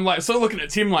I'm like, sort of looking at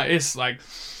Tim like this, like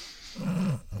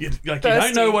you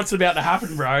don't know what's about to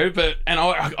happen, bro. But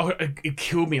it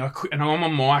killed me. And I'm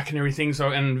on mic and everything,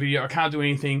 and video. I can't do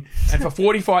anything. And for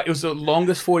 45, it was the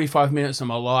longest 45 minutes of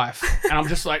my life. And I'm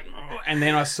just like, and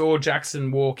then I saw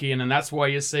Jackson walk in, and that's why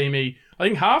you see me. I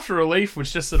think half the relief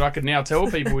was just that I could now tell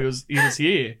people he was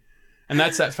here. And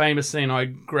that's that famous scene. I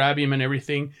grab him and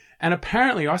everything. And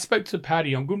apparently, I spoke to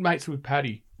Paddy. I'm good mates with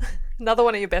Paddy. Another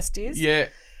one of your besties. Yeah,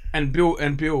 and Bill.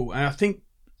 And I think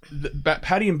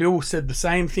Paddy and Bill said the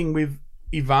same thing with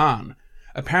Ivan.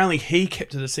 Apparently, he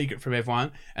kept it a secret from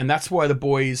everyone, and that's why the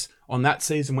boys on that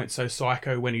season went so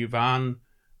psycho when Ivan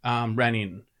ran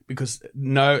in. Because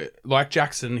like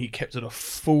Jackson, he kept it a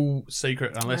full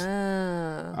secret,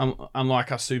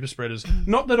 unlike us super spreaders.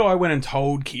 Not that I went and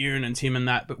told Kieran and Tim and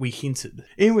that, but we hinted.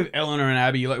 Even with Eleanor and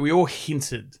Abby, like we all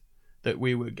hinted that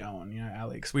we were going.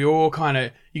 Alex, we all kind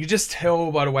of, you could just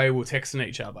tell by the way we were texting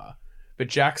each other. But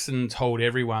Jackson told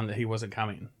everyone that he wasn't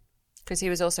coming. Because he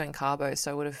was also in Carbo,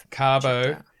 so would have...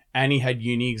 Carbo, and he had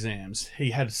uni exams.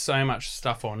 He had so much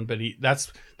stuff on, but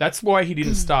that's why he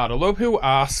didn't start. A lot of people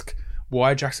ask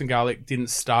why Jackson Garlick didn't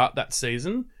start that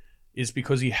season is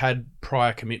because he had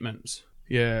prior commitments.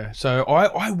 Yeah, so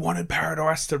I wanted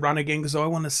Paradise to run again because I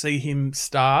want to see him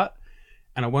start,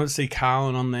 and I want to see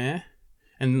Carlin on there.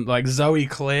 And like Zoe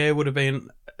Claire would have been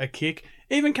a kick.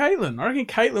 Even Caitlin. I reckon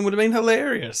Caitlin would have been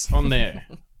hilarious on there.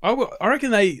 I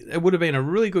reckon it would have been a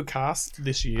really good cast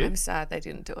this year. I'm sad they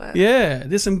didn't do it. Yeah,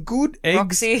 there's some good eggs.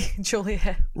 Roxy,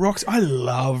 Juliet. I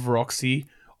love Roxy.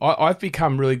 I've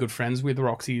become really good friends with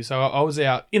Roxy. So I was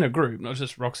out in a group, not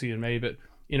just Roxy and me, but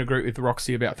in a group with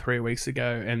Roxy about 3 weeks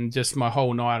ago, and just my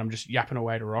whole night I'm just yapping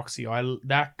away to Roxy.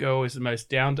 That girl is the most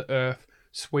down-to-earth,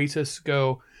 sweetest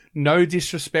girl. No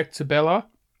disrespect to Bella,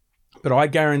 but I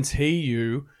guarantee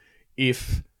you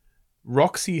if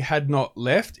Roxy had not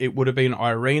left, it would have been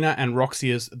Irina and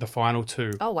Roxy as the final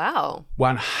two. Oh, wow.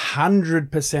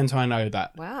 100% I know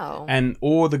that. Wow. And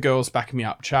all the girls back me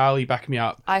up. Charlie back me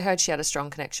up. I heard she had a strong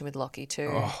connection with Lockie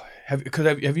too. Oh,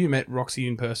 have you met Roxy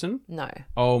in person? No.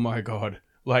 Oh, my God.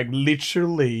 Like,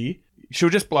 literally, she'll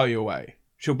just blow you away.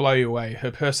 She'll blow you away.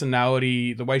 Her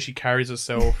personality, the way she carries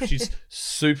herself, she's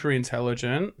super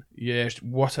intelligent. Yeah,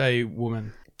 what a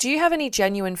woman. Do you have any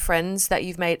genuine friends that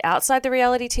you've made outside the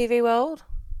reality TV world?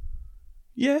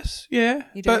 Yes, yeah.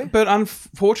 You do? But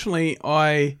unfortunately,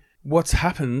 what's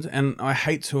happened, and I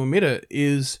hate to admit it,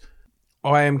 is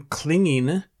I am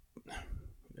clinging.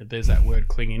 There's that word,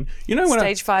 clinging. You know,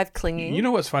 Stage 5 clinging. You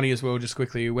know what's funny as well, just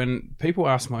quickly, when people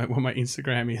ask what my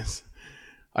Instagram is,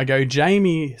 I go,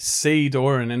 Jamie C.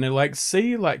 Doran, and they're like,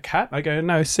 C like cat? I go,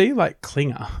 no, C like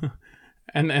clinger.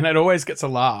 And it always gets a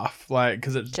laugh, like,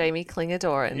 because it's Jamie Klinger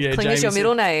Doran. Yeah, Klinger's your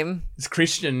middle name. It's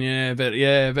Christian, but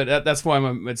that's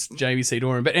why it's Jamie C.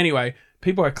 Doran. But anyway,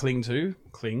 people I cling to,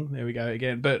 there we go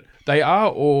again. But they are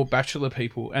all Bachelor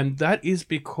people, and that is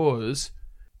because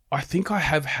I think I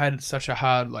have had such a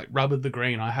hard, like, rub of the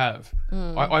green. I have.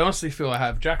 I honestly feel I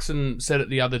have. Jackson said it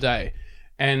the other day,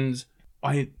 and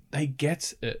they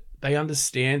get it. They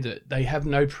understand it. They have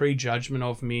no prejudgment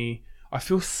of me. I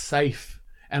feel safe.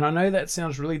 And I know that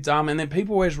sounds really dumb. And then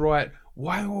people always write,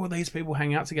 why do all these people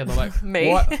hang out together? Like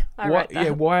me? I write that.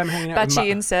 Yeah, why I'm hanging out with Batchy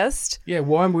incest? Yeah,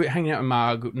 why am I hanging out with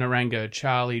Marg, Naranga,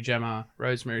 Charlie, Gemma,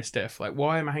 Rosemary, Steph? Like,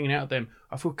 why am I hanging out with them?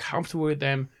 I feel comfortable with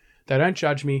them. They don't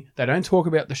judge me. They don't talk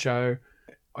about the show.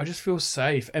 I just feel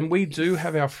safe. And we do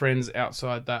have our friends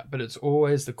outside that, but it's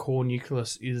always the core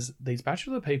nucleus is these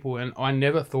Bachelor people, and I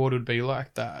never thought it would be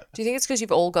like that. Do you think it's because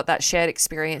you've all got that shared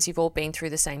experience? You've all been through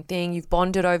the same thing. You've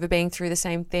bonded over being through the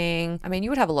same thing. I mean, you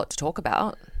would have a lot to talk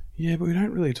about. Yeah, but we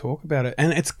don't really talk about it.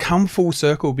 And it's come full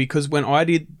circle because when I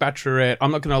did Bachelorette,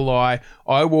 I'm not going to lie,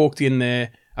 I walked in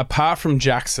there, apart from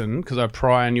Jackson, because I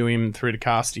prior knew him through the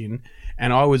casting,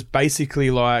 and I was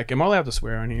basically like, am I allowed to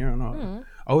swear on here or not?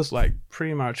 I was like,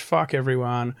 pretty much, fuck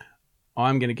everyone.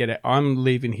 I'm going to get it. I'm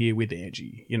leaving here with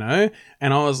Angie, you know?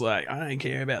 And I was like, I don't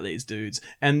care about these dudes.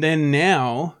 And then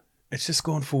now, it's just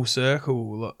gone full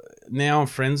circle. Now I'm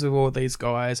friends with all these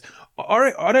guys.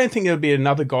 I don't think there'll be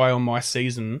another guy on my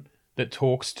season that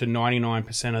talks to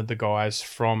 99% of the guys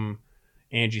from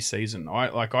Angie's season.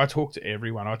 I talk to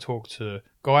everyone. I talk to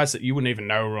guys that you wouldn't even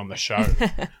know were on the show.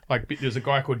 Like, there's a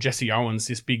guy called Jesse Owens,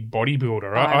 this big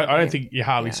bodybuilder. I don't think you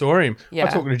hardly saw him. Yeah. I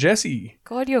talk to Jesse.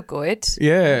 God, you're good.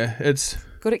 Yeah, it's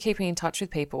good at keeping in touch with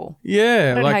people.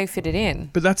 Yeah, I don't know how you fit it in.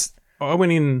 But I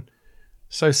went in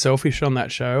so selfish on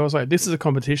that show. I was like, this is a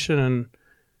competition, and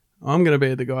I'm going to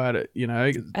be the guy that, you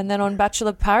know. And then on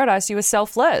Bachelor Paradise, you were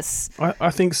selfless. I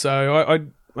think so.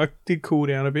 I did cool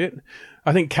down a bit.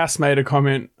 I think Cass made a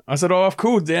comment. I said, I've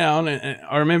cooled down. And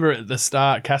I remember at the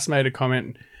start, Cass made a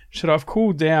comment. She said, I've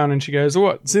cooled down. And she goes,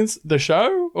 what, since the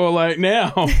show or like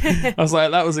now? I was like,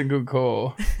 that was a good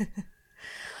call.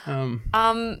 Can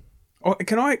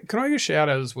I give a shout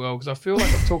out as well? Because I feel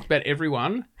like I've talked about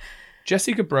everyone.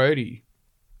 Jessica Brody.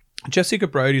 Jessica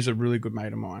Brody's a really good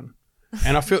mate of mine.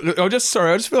 And I just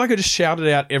feel like I just shouted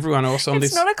out everyone else on this.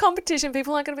 It's not a competition.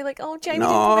 People aren't going to be like, oh, Jamie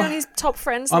didn't put me on his top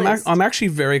friends list. I'm actually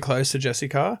very close to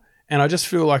Jessica, and I just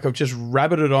feel like I've just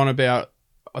rabbited on about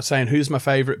saying who's my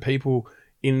favourite people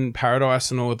in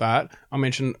Paradise and all of that. I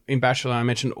mentioned in Bachelor, I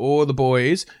mentioned all the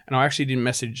boys, and I actually didn't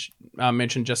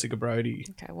mention Jessica Brody.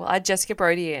 Okay, well, add Jessica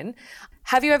Brody in.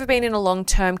 Have you ever been in a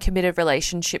long-term committed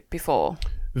relationship before?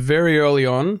 Very early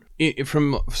on,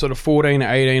 from sort of 14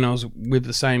 to 18, I was with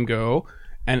the same girl.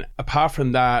 And apart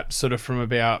from that, sort of from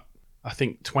about, I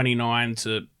think, 29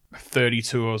 to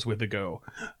 32, I was with a girl.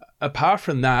 Apart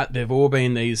from that, they've all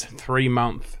been these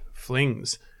 3-month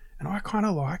flings. And I kind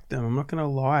of like them. I'm not going to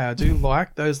lie. I do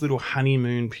like those little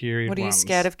honeymoon period What, are you ones.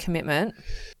 scared of commitment?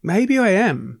 Maybe I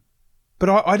am.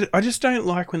 But I just don't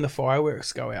like when the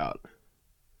fireworks go out.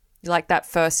 You like that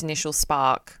first initial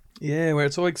spark? Yeah, where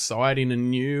it's all exciting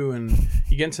and new and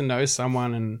you get to know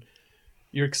someone and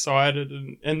you're excited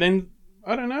and then,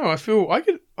 I don't know, I feel I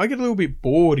get a little bit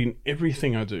bored in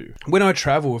everything I do. When I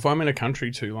travel, if I'm in a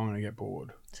country too long, I get bored.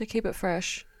 So keep it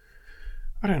fresh.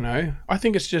 I don't know. I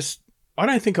think it's just, I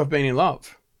don't think I've been in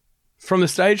love. From the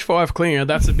stage 5 clinger,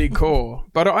 that's a big call.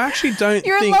 But I actually don't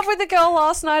You're in love with the girl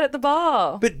last night at the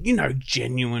bar. But,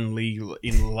 genuinely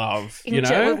in love,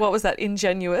 What was that?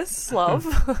 Ingenuous love?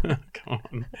 Come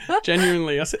on.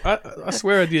 Genuinely. I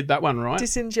swear I did that one right.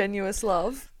 Disingenuous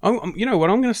love. You know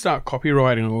what? I'm going to start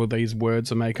copyrighting all these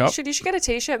words I make up. You should get a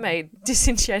T-shirt made.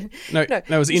 No, it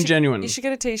was ingenuine. You should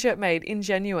get a T-shirt made.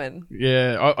 Ingenuine.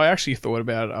 Yeah, I actually thought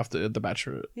about it after The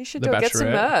Bachelor. You should get some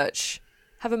merch.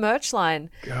 Have a merch line.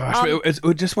 Gosh,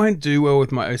 it just won't do well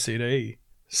with my OCD.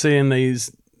 Seeing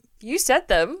these. You said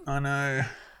them. I know.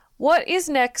 What is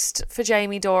next for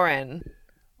Jamie Doran?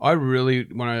 I really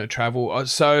want to travel.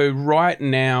 So right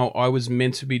now, I was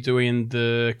meant to be doing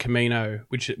the Camino,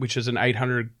 which is an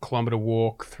 800-kilometre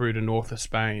walk through the north of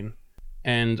Spain.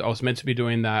 And I was meant to be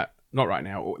doing that, not right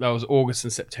now, that was August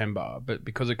and September. But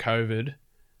because of COVID,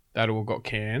 that all got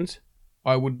canned.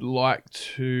 I would like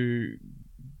to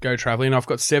go traveling. I've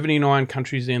got 79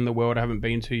 countries in the world I haven't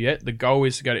been to yet. The goal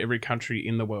is to go to every country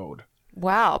in the world.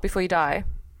 Wow, before you die.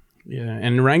 Yeah,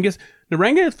 and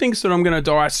Naranga thinks that I'm going to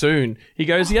die soon. He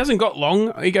goes, he hasn't got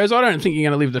long. He goes, I don't think you're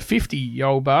going to live to 50, you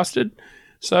old bastard.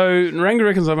 So Naranga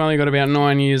reckons I've only got about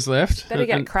 9 years left. Better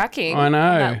get cracking. I know.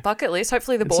 On that bucket list.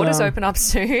 Hopefully the borders open up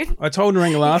soon. I told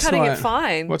Naranga last night. You're cutting it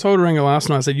fine. Well, I told Naranga last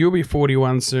night, I said, you'll be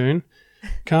 41 soon.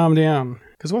 Calm down.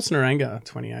 Because what's Naranga?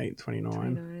 28,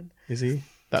 29. Is he?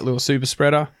 That little super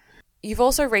spreader. You've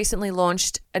also recently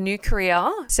launched a new career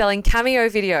selling cameo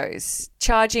videos,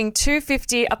 charging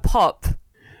 $250 a pop.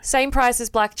 Same price as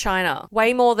Black China.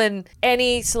 Way more than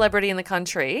any celebrity in the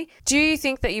country. Do you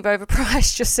think that you've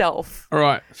overpriced yourself? All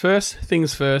right. First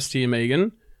things first here,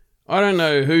 Megan. I don't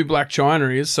know who Black China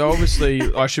is, so obviously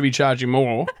I should be charging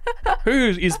more. Who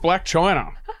is Black China?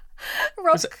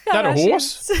 Is that a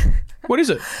horse? What is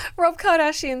it? Rob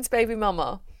Kardashian's baby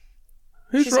mama.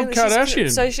 Who's Rob Kardashian?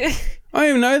 I don't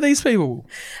even know these people.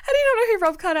 How do you not know who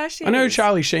Rob Kardashian is? I know who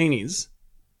Charlie Sheen is.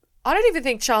 I don't even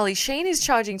think Charlie Sheen is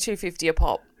charging $250 a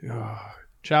pop. Oh,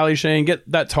 Charlie Sheen, get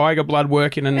that tiger blood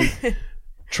working and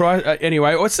try.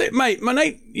 Anyway, what's it, mate? My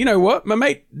mate, you know what? My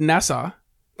mate NASA.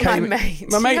 My mate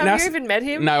NASA. Have you even met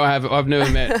him? No, I haven't. I've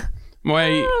never met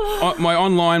my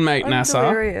online mate NASA.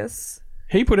 Hilarious.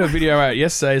 He put a video out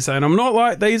yesterday saying, I'm not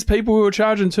like these people who are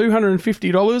charging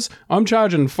 $250. I'm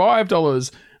charging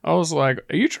 $5. I was like,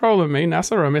 are you trolling me,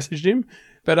 NASA? I messaged him.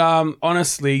 But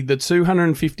honestly, the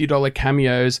 $250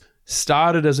 cameos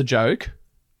started as a joke.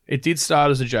 It did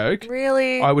start as a joke.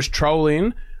 Really? I was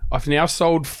trolling. I've now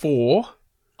sold 4.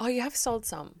 Oh, you have sold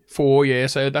some? 4, yeah.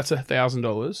 So that's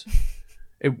 $1,000.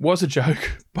 It was a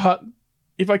joke. But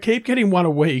if I keep getting one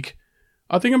a week,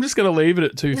 I think I'm just going to leave it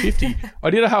at $250. I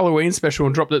did a Halloween special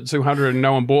and dropped it at $200 and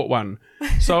no one bought one.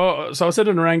 So I said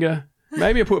to Naranga,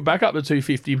 maybe I put it back up to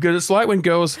 $250 because it's like when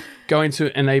girls go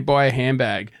into and they buy a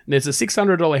handbag. There's a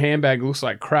 $600 handbag that looks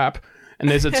like crap and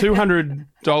there's a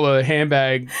 $200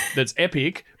 handbag that's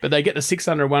epic, but they get the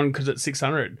 $600 one because it's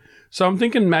 $600. So I'm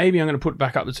thinking maybe I'm going to put it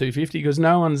back up to $250 because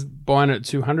no one's buying it at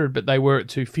 $200, but they were at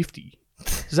 $250.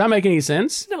 Does that make any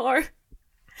sense? No.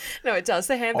 No, it does.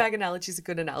 The handbag analogy is a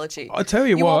good analogy. I tell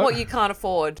you what. You want what you can't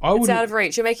afford. It's out of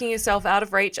reach. You're making yourself out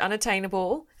of reach,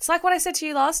 unattainable. It's like what I said to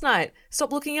you last night.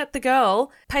 Stop looking at the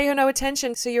girl, pay her no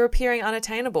attention so you're appearing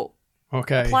unattainable.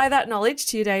 Okay. Apply that knowledge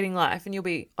to your dating life and you'll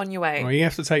be on your way. Well, you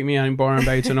have to take me out in Byron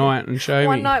Bay tonight and show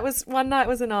One me. night was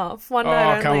enough. One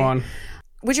night only. Oh, come on.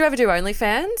 Would you ever do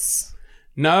OnlyFans?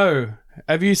 No.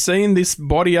 Have you seen this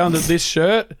body under this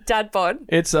shirt? Dad bod.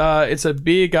 It's a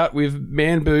beer gut with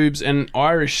man boobs and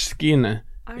Irish skin.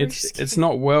 It's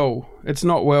not well. It's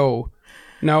not well.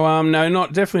 No,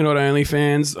 definitely not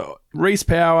OnlyFans. Reese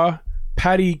Power,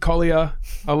 Paddy Collier.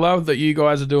 I love that you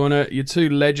guys are doing it. You're two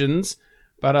legends,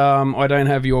 but I don't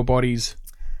have your bodies.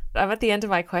 I'm at the end of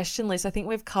my question list. I think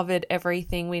we've covered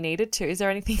everything we needed to. Is there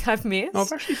anything I've missed? I've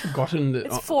actually forgotten that.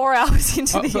 It's 4 hours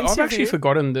into the interview. I've actually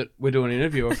forgotten that we're doing an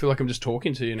interview. I feel like I'm just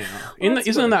talking to you now.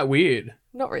 Isn't that weird?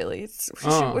 Not really. It's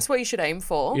what you should aim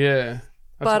for. Yeah.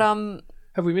 But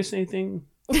have we missed anything?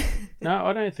 No,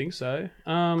 I don't think so.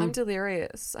 I'm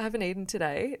delirious. I haven't eaten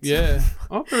today. Yeah.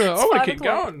 I want to keep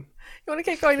going. You want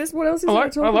to keep going? What else is there to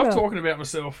talk about? I love talking about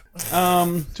myself.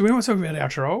 Do we want to talk about our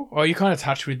troll? Oh, you kind of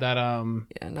touched with that.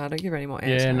 Yeah, no, don't give any more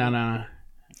answer. Yeah, no.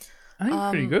 I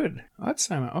think pretty good.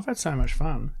 I've had so much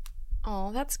fun.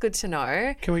 Oh, that's good to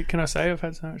know. Can I say I've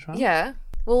had so much fun? Yeah.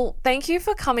 Well, thank you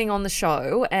for coming on the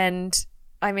show. And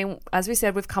I mean, as we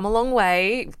said, we've come a long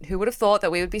way. Who would have thought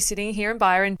that we would be sitting here in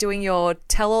Byron doing your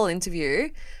tell-all interview?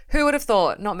 Who would have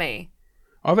thought? Not me.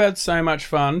 I've had so much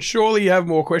fun. Surely you have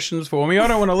more questions for me. I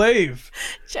don't want to leave.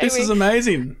 Jamie, this is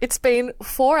amazing. It's been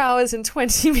 4 hours and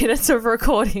 20 minutes of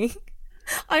recording.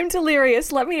 I'm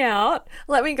delirious. Let me out.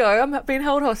 Let me go. I'm being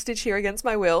held hostage here against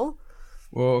my will.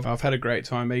 Well, I've had a great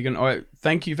time, Megan.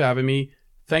 Thank you for having me.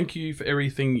 Thank you for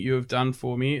everything you have done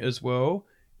for me as well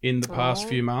in the past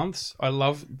few months. I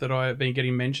love that I have been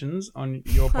getting mentions on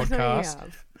your podcast.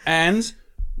 And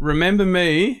remember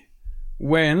me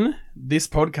when this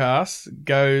podcast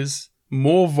goes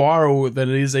more viral than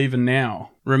it is even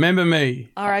now. Remember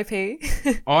me. R.I.P.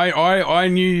 I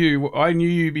knew you. I knew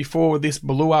you before this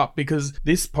blew up because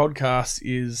this podcast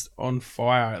is on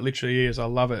fire. It literally is. I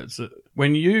love it. So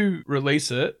when you release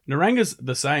it, Naranga's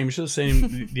the same. You should have seen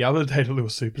him the other day, the little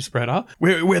super spreader.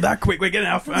 We're that quick. We're getting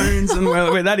our phones and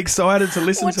we're that excited to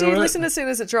listen to it. What do you listen as soon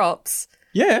as it drops?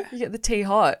 Yeah. You get the tea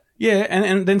hot. Yeah,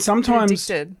 and then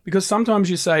sometimes, because sometimes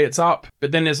you say it's up,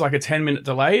 but then there's like a 10-minute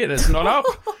delay and it's not up.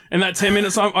 And that 10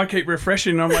 minutes, I keep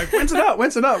refreshing and I'm like, when's it up?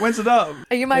 When's it up? When's it up?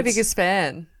 Are you my biggest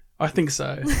fan? I think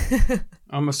so.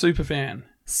 I'm a super fan.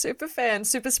 Super fan.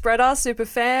 Super spreader. Super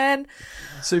fan.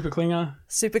 Super clinger.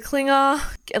 Super clinger.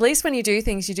 At least when you do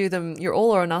things, you do them, you're all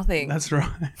or nothing. That's right.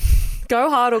 Go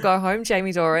hard or go home,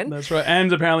 Jamie Doran. That's right.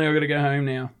 And apparently I've got to go home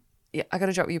now. Yeah, I got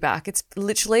to drop you back. It's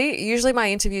literally, usually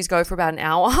my interviews go for about an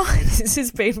hour. This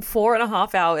has been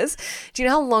 4.5 hours. Do you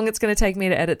know how long it's going to take me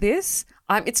to edit this?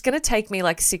 It's going to take me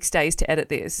like 6 days to edit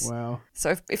this. Wow.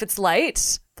 So if it's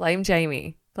late, blame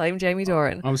Jamie. Blame Jamie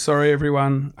Doran. I'm sorry,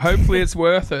 everyone. Hopefully it's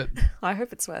worth it. I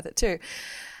hope it's worth it too.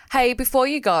 Hey, before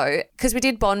you go, because we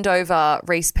did bond over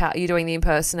Reese Powell, you're doing the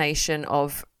impersonation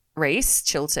of Reese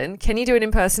Chilton. Can you do an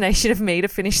impersonation of me to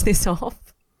finish this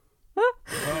off?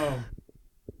 Oh.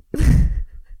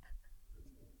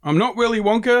 I'm not Willy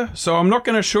Wonka, so I'm not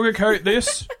going to sugarcoat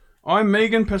this. I'm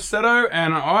Megan Passetto,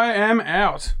 and I am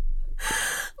out.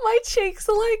 My cheeks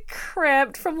are like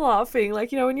cramped from laughing.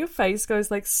 Like, you know, when your face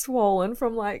goes like swollen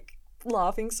from like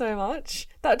laughing so much.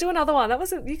 Do another one.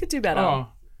 You could do better. Oh,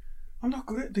 I'm not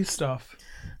good at this stuff.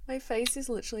 My face is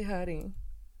literally hurting.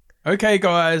 Okay,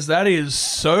 guys, that is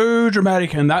so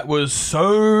dramatic and that was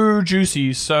so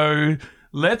juicy. So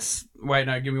wait,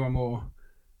 no, give me one more.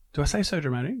 Do I say so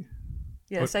dramatic?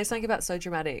 Yeah, say something about so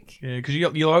dramatic. Yeah, because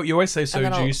you always say so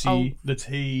juicy, the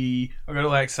tea. I've got to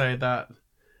like say that.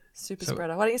 Super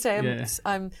spreader. Why don't you say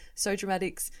I'm so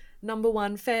dramatic's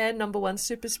 #1 fan, #1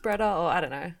 super spreader, or I don't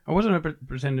know. I wasn't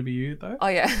pretending to be you though. Oh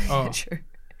yeah, yeah, true.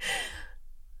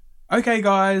 Okay,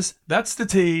 guys, that's the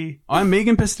tea. I'm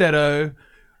Megan Pastetto.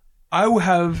 I will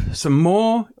have some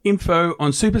more info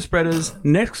on super spreaders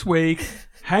next week.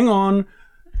 Hang on.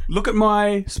 Look at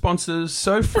my sponsors,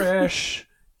 So Fresh,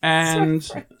 and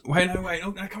wait,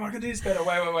 oh, no, come on, I can do this better.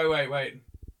 Wait.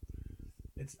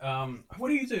 It's what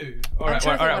do you do? All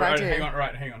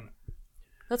right, hang on.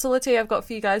 That's all the tea I've got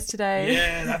for you guys today.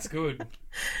 Yeah, that's good.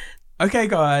 Okay,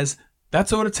 guys,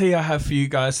 that's all the tea I have for you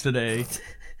guys today.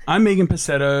 I'm Megan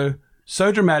Passetto,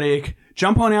 So Dramatic.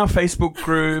 Jump on our Facebook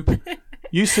group.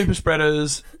 You super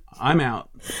spreaders. I'm out.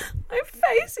 My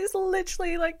face is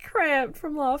literally like cramped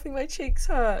from laughing. My cheeks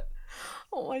hurt.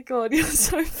 Oh my God, you're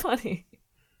so funny.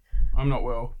 I'm not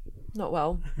well. Not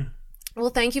well. Well,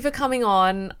 thank you for coming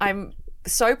on. I'm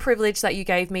so privileged that you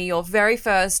gave me your very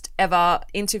first ever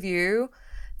interview.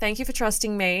 Thank you for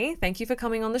trusting me. Thank you for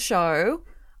coming on the show.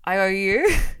 I owe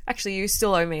you. Actually, you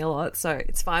still owe me a lot, so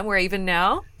it's fine. We're even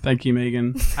now. Thank you,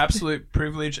 Megan. Absolute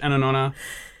privilege and an honour.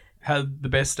 Had the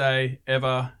best day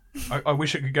ever. I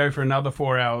wish it could go for another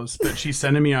 4 hours, but she's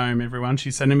sending me home, everyone.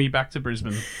 She's sending me back to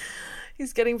Brisbane.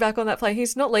 He's getting back on that plane.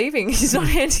 He's not leaving. He's not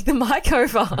handing the mic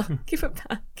over. Give it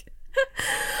back.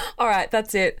 All right,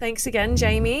 that's it. Thanks again,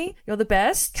 Jamie. You're the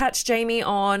best. Catch Jamie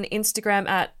on Instagram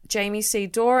at Jamie C.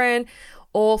 Doran,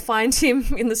 or find him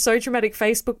in the So Dramatic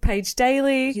Facebook page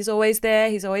daily. He's always there.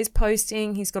 He's always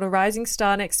posting. He's got a rising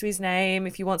star next to his name.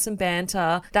 If you want some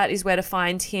banter, that is where to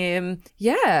find him.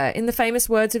 Yeah, in the famous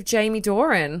words of Jamie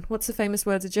Doran. What's the famous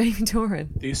words of Jamie Doran?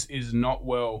 This is not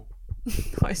well.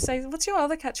 What's your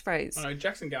other catchphrase? I know,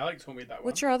 Jackson Garlic told me that one.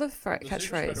 What's your other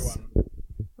catchphrase?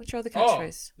 What's your other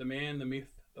catchphrase? The man, the myth,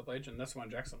 the legend. That's the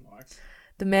one Jackson likes.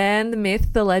 The man, the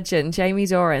myth, the legend. Jamie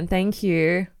Doran. Thank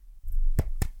you.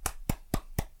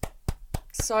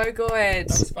 So good. That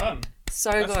was fun.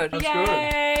 So good. That's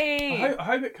Yay! Good. I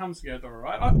hope it comes together all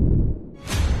right.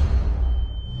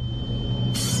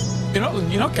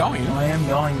 You're not going. I am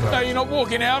going, bro. No, you're not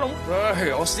walking out. Bro,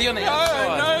 I'll see you on the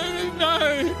outside.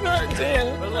 No,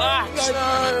 Tim. Relax.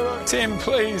 No, Tim,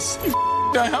 please. You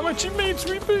know how much it means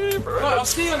to me, bro. Bro, I'll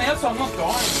see you on the outside. I'm not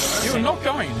going, bro. You're not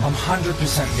going. I'm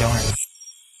 100%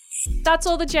 going. That's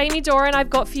all the Jamie Doran I've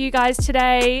got for you guys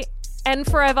today and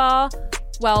forever.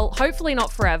 Well, hopefully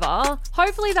not forever.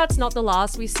 Hopefully that's not the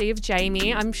last we see of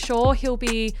Jamie. I'm sure he'll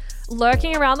be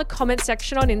lurking around the comment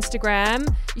section on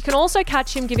Instagram. You can also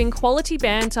catch him giving quality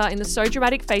banter in the So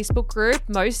Dramatic Facebook group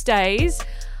most days.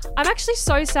 I'm actually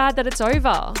so sad that it's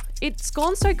over. It's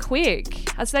gone so quick.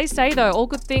 As they say though, all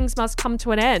good things must come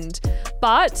to an end.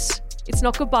 But it's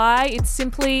not goodbye, it's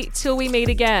simply till we meet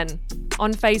again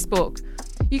on Facebook.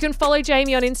 You can follow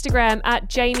Jamie on Instagram at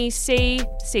JamieC,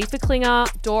 C for Klinger,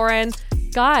 Doran.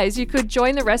 Guys, you could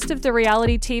join the rest of the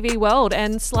reality TV world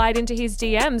and slide into his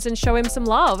DMs and show him some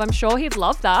love. I'm sure he'd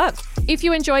love that. If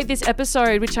you enjoyed this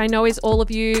episode, which I know is all of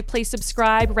you, please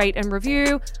subscribe, rate and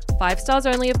review. 5 stars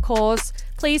only, of course.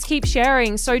 Please keep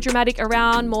sharing So Dramatic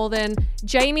around more than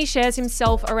Jamie shares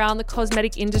himself around the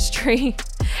cosmetic industry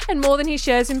and more than he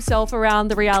shares himself around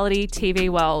the reality TV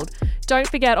world. Don't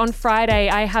forget, on Friday,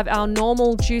 I have our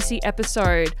normal juicy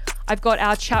episode. I've got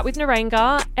our chat with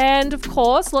Naranga and, of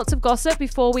course, lots of gossip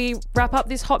before we wrap up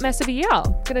this hot mess of a year.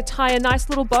 I'm going to tie a nice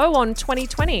little bow on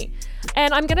 2020.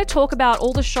 And I'm going to talk about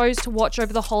all the shows to watch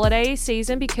over the holiday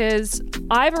season because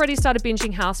I've already started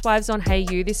binging Housewives on Hey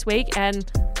You this week and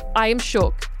I am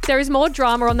shook. There is more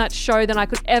drama on that show than I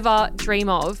could ever dream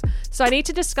of. So I need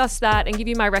to discuss that and give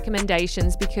you my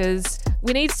recommendations because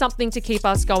we need something to keep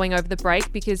us going over the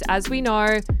break because as we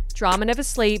know, drama never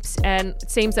sleeps and it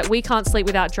seems that we can't sleep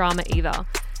without drama either.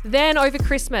 Then over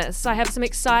Christmas, I have some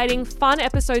exciting, fun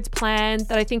episodes planned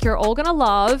that I think you're all going to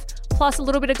love, plus a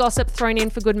little bit of gossip thrown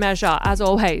in for good measure, as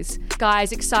always.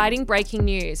 Guys, exciting breaking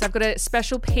news. I've got a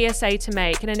special PSA to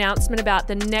make, an announcement about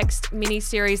the next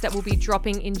mini-series that will be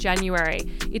dropping in January.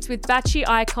 It's with Batchy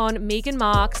icon Megan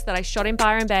Marks that I shot in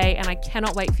Byron Bay, and I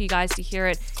cannot wait for you guys to hear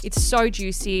it. It's so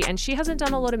juicy, and she hasn't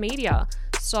done a lot of media.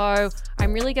 So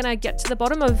I'm really going to get to the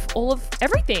bottom of all of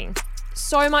everything.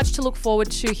 So much to look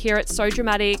forward to here at So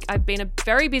Dramatic. I've been a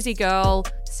very busy girl.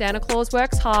 Santa Claus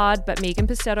works hard, but Megan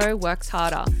Pissetto works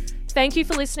harder. Thank you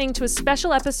for listening to a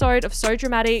special episode of So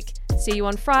Dramatic. See you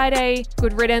on Friday.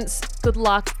 Good riddance, good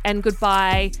luck, and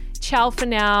goodbye. Ciao for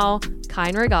now.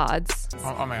 Kind regards.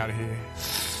 I'm out of here.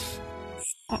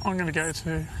 I'm going to go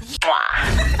too.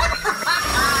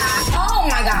 Oh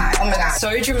my God.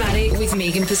 So Dramatic with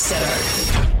Megan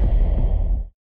Pissetto.